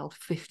wild.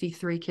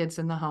 53 kids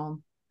in the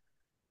home.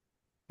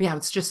 Yeah,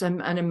 it's just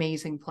an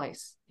amazing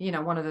place. You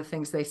know, one of the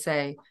things they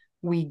say,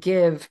 we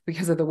give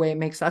because of the way it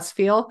makes us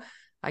feel.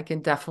 I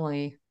can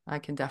definitely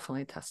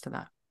attest to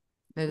that.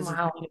 It is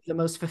Wow. one of the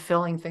most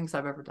fulfilling things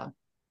I've ever done.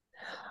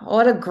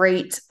 What a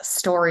great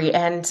story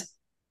and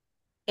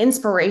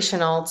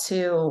inspirational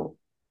to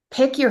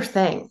pick your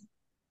thing.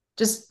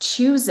 Just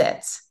choose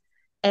it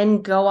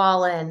and go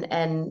all in.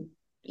 And,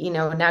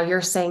 now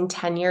you're saying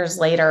 10 years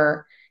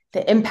later,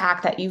 the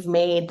impact that you've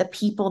made, the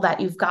people that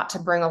you've got to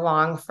bring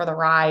along for the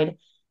ride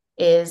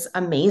is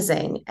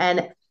amazing. And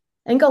I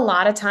think a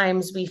lot of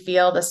times we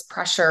feel this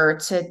pressure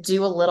to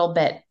do a little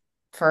bit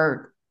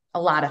for a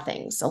lot of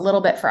things, a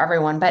little bit for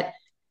everyone, but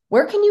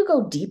where can you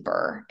go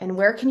deeper and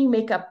where can you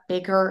make a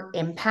bigger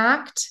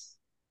impact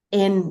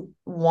in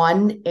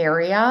one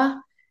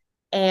area?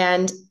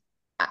 And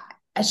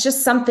it's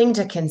just something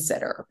to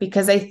consider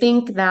because I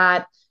think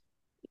that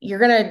you're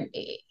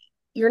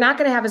not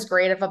going to have as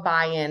great of a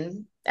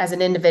buy-in as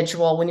an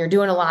individual when you're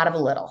doing a lot of a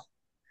little.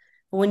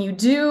 But when you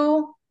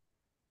do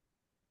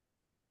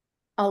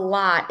a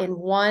lot in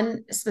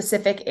one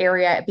specific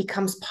area, it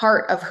becomes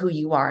part of who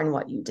you are and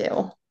what you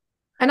do.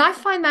 And I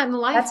find that in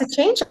life. That's a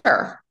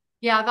changer.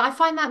 Yeah, I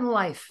find that in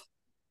life.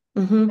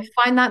 Mm-hmm. I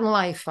find that in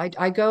life.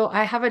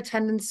 I have a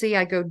tendency,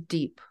 I go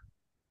deep,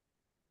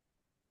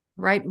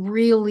 right?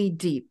 Really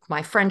deep.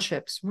 My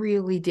friendships,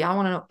 really deep. I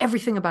want to know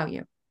everything about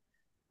you,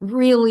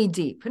 really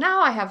deep.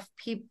 Now I have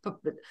people,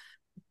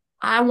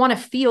 I want to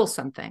feel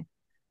something.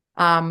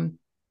 And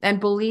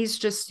Belize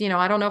just,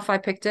 I don't know if I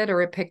picked it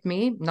or it picked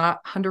me,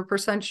 not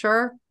 100%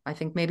 sure. I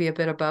think maybe a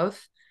bit of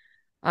both.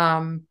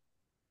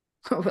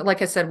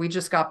 Like I said, we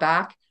just got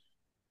back.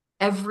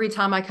 Every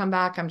time I come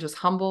back, I'm just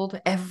humbled.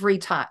 Every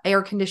time.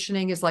 Air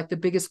conditioning is like the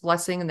biggest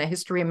blessing in the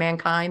history of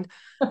mankind.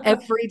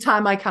 Every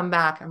time I come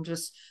back,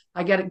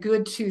 I get a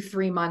good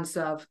 2-3 months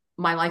of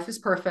my life is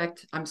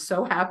perfect. I'm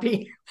so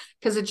happy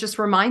because it just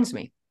reminds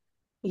me.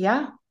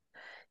 Yeah.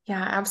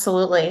 Yeah,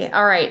 absolutely.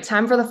 All right.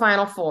 Time for the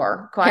final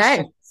 4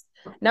 questions.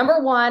 Okay.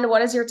 Number 1,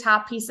 what is your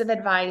top piece of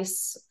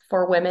advice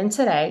for women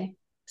today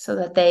so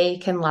that they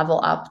can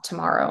level up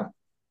tomorrow?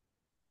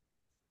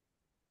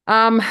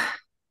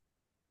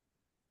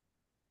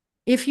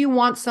 If you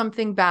want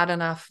something bad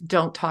enough,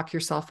 don't talk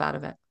yourself out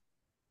of it.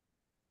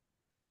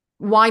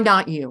 Why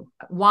not you?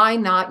 Why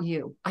not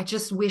you? I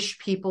just wish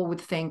people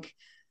would think,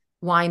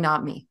 why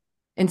not me?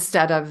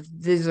 Instead of,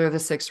 these are the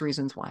 6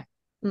 reasons why.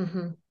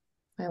 Mm-hmm.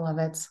 I love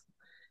it.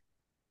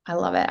 I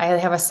love it. I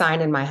have a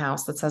sign in my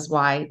house that says,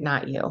 why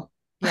not you?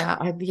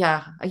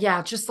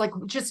 Yeah. Just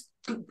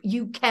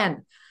you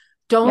can.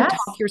 Don't Yes.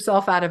 talk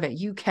yourself out of it.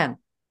 You can.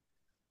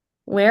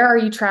 Where are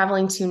you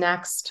traveling to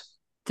next?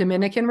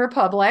 Dominican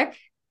Republic.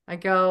 I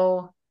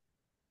go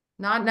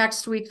not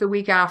next week, the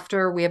week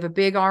after. We have a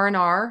big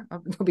R&R.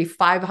 There'll be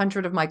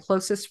 500 of my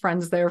closest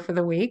friends there for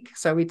the week.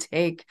 So we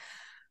take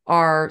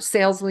our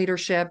sales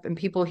leadership and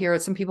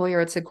some people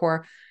here at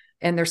Cydcor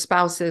and their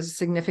spouses,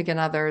 significant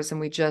others, and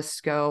we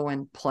just go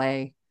and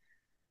play,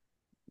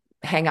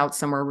 hang out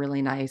somewhere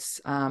really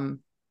nice.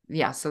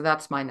 So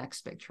that's my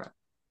next big trip.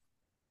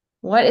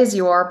 What is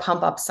your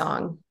pump up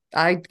song?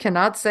 I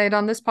cannot say it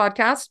on this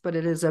podcast, but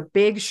it is a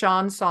big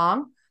Sean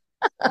song.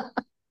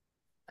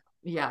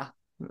 Yeah.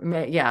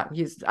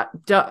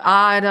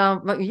 I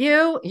don't,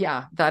 you.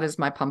 Yeah. That is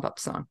my pump up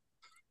song.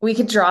 We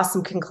could draw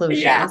some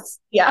conclusions. Yes.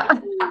 Yeah.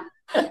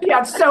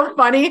 Yeah. It's so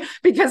funny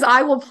because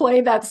I will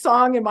play that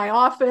song in my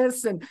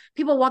office and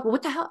people walk,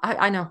 what the hell?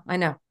 I know.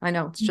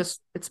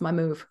 It's my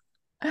move.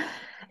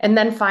 And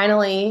then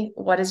finally,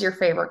 what is your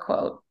favorite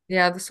quote?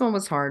 Yeah. This one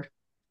was hard.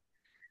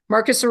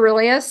 Marcus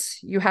Aurelius,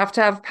 you have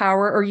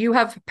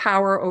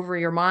power over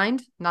your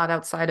mind, not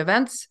outside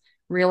events.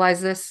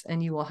 Realize this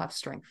and you will have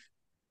strength.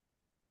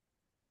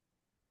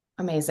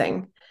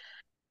 Amazing.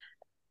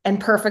 And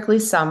perfectly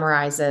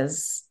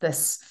summarizes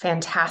this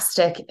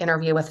fantastic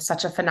interview with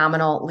such a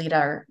phenomenal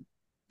leader.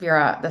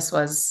 Vera, this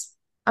was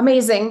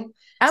amazing.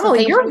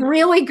 Emily, you're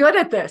really good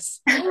at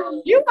this.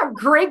 You have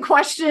great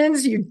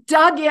questions. You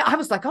dug in. I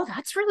was like, oh,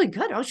 that's really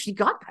good. Oh, she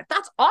got that.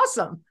 That's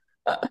awesome.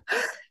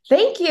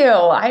 Thank you.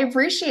 I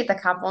appreciate the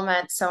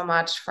compliment so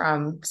much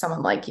from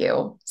someone like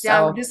you.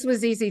 Yeah, this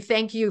was easy.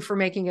 Thank you for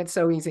making it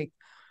so easy.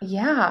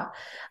 Yeah.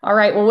 All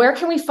right. Well, where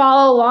can we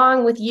follow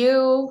along with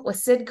you, with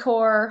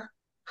Cydcor?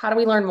 How do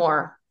we learn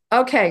more?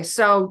 Okay.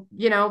 So,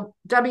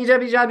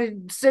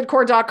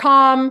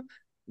 www.cydcor.com.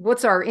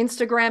 What's our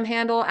Instagram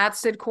handle?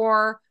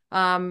 @Cydcor,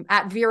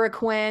 at Vera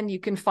Quinn. You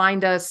can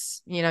find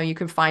us, you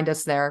can find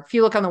us there. If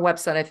you look on the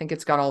website, I think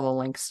it's got all the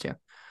links too.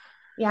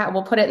 Yeah,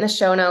 we'll put it in the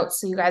show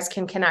notes so you guys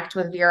can connect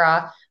with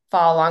Vera,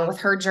 follow along with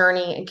her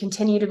journey, and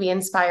continue to be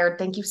inspired.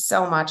 Thank you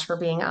so much for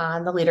being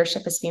on the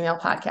Leadership is Female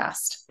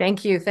podcast.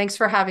 Thank you. Thanks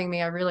for having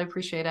me. I really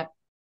appreciate it.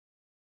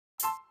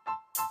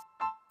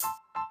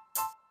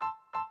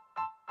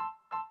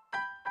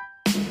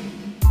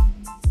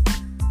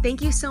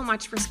 Thank you so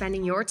much for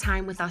spending your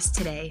time with us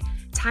today.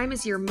 Time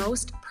is your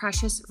most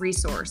precious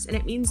resource, and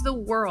it means the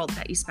world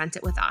that you spent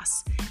it with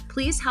us.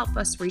 Please help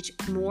us reach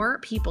more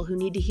people who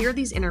need to hear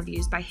these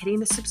interviews by hitting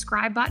the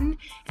subscribe button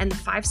and the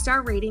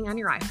 5-star rating on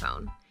your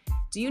iPhone.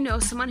 Do you know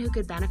someone who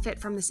could benefit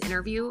from this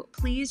interview?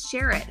 Please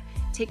share it.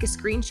 Take a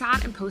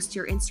screenshot and post to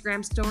your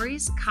Instagram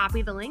stories,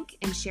 copy the link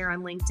and share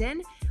on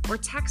LinkedIn, or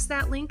text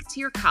that link to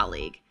your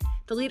colleague.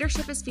 The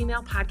Leadership is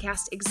Female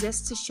podcast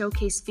exists to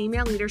showcase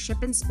female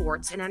leadership in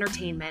sports and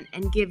entertainment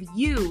and give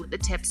you the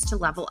tips to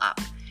level up.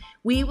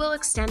 We will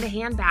extend a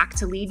hand back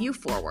to lead you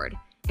forward.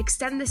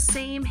 Extend the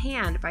same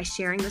hand by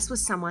sharing this with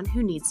someone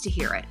who needs to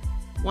hear it.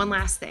 One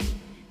last thing,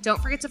 don't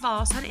forget to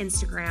follow us on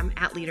Instagram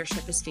at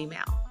Leadership is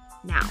Female.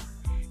 Now,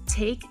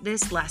 take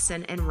this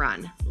lesson and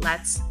run.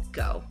 Let's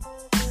go.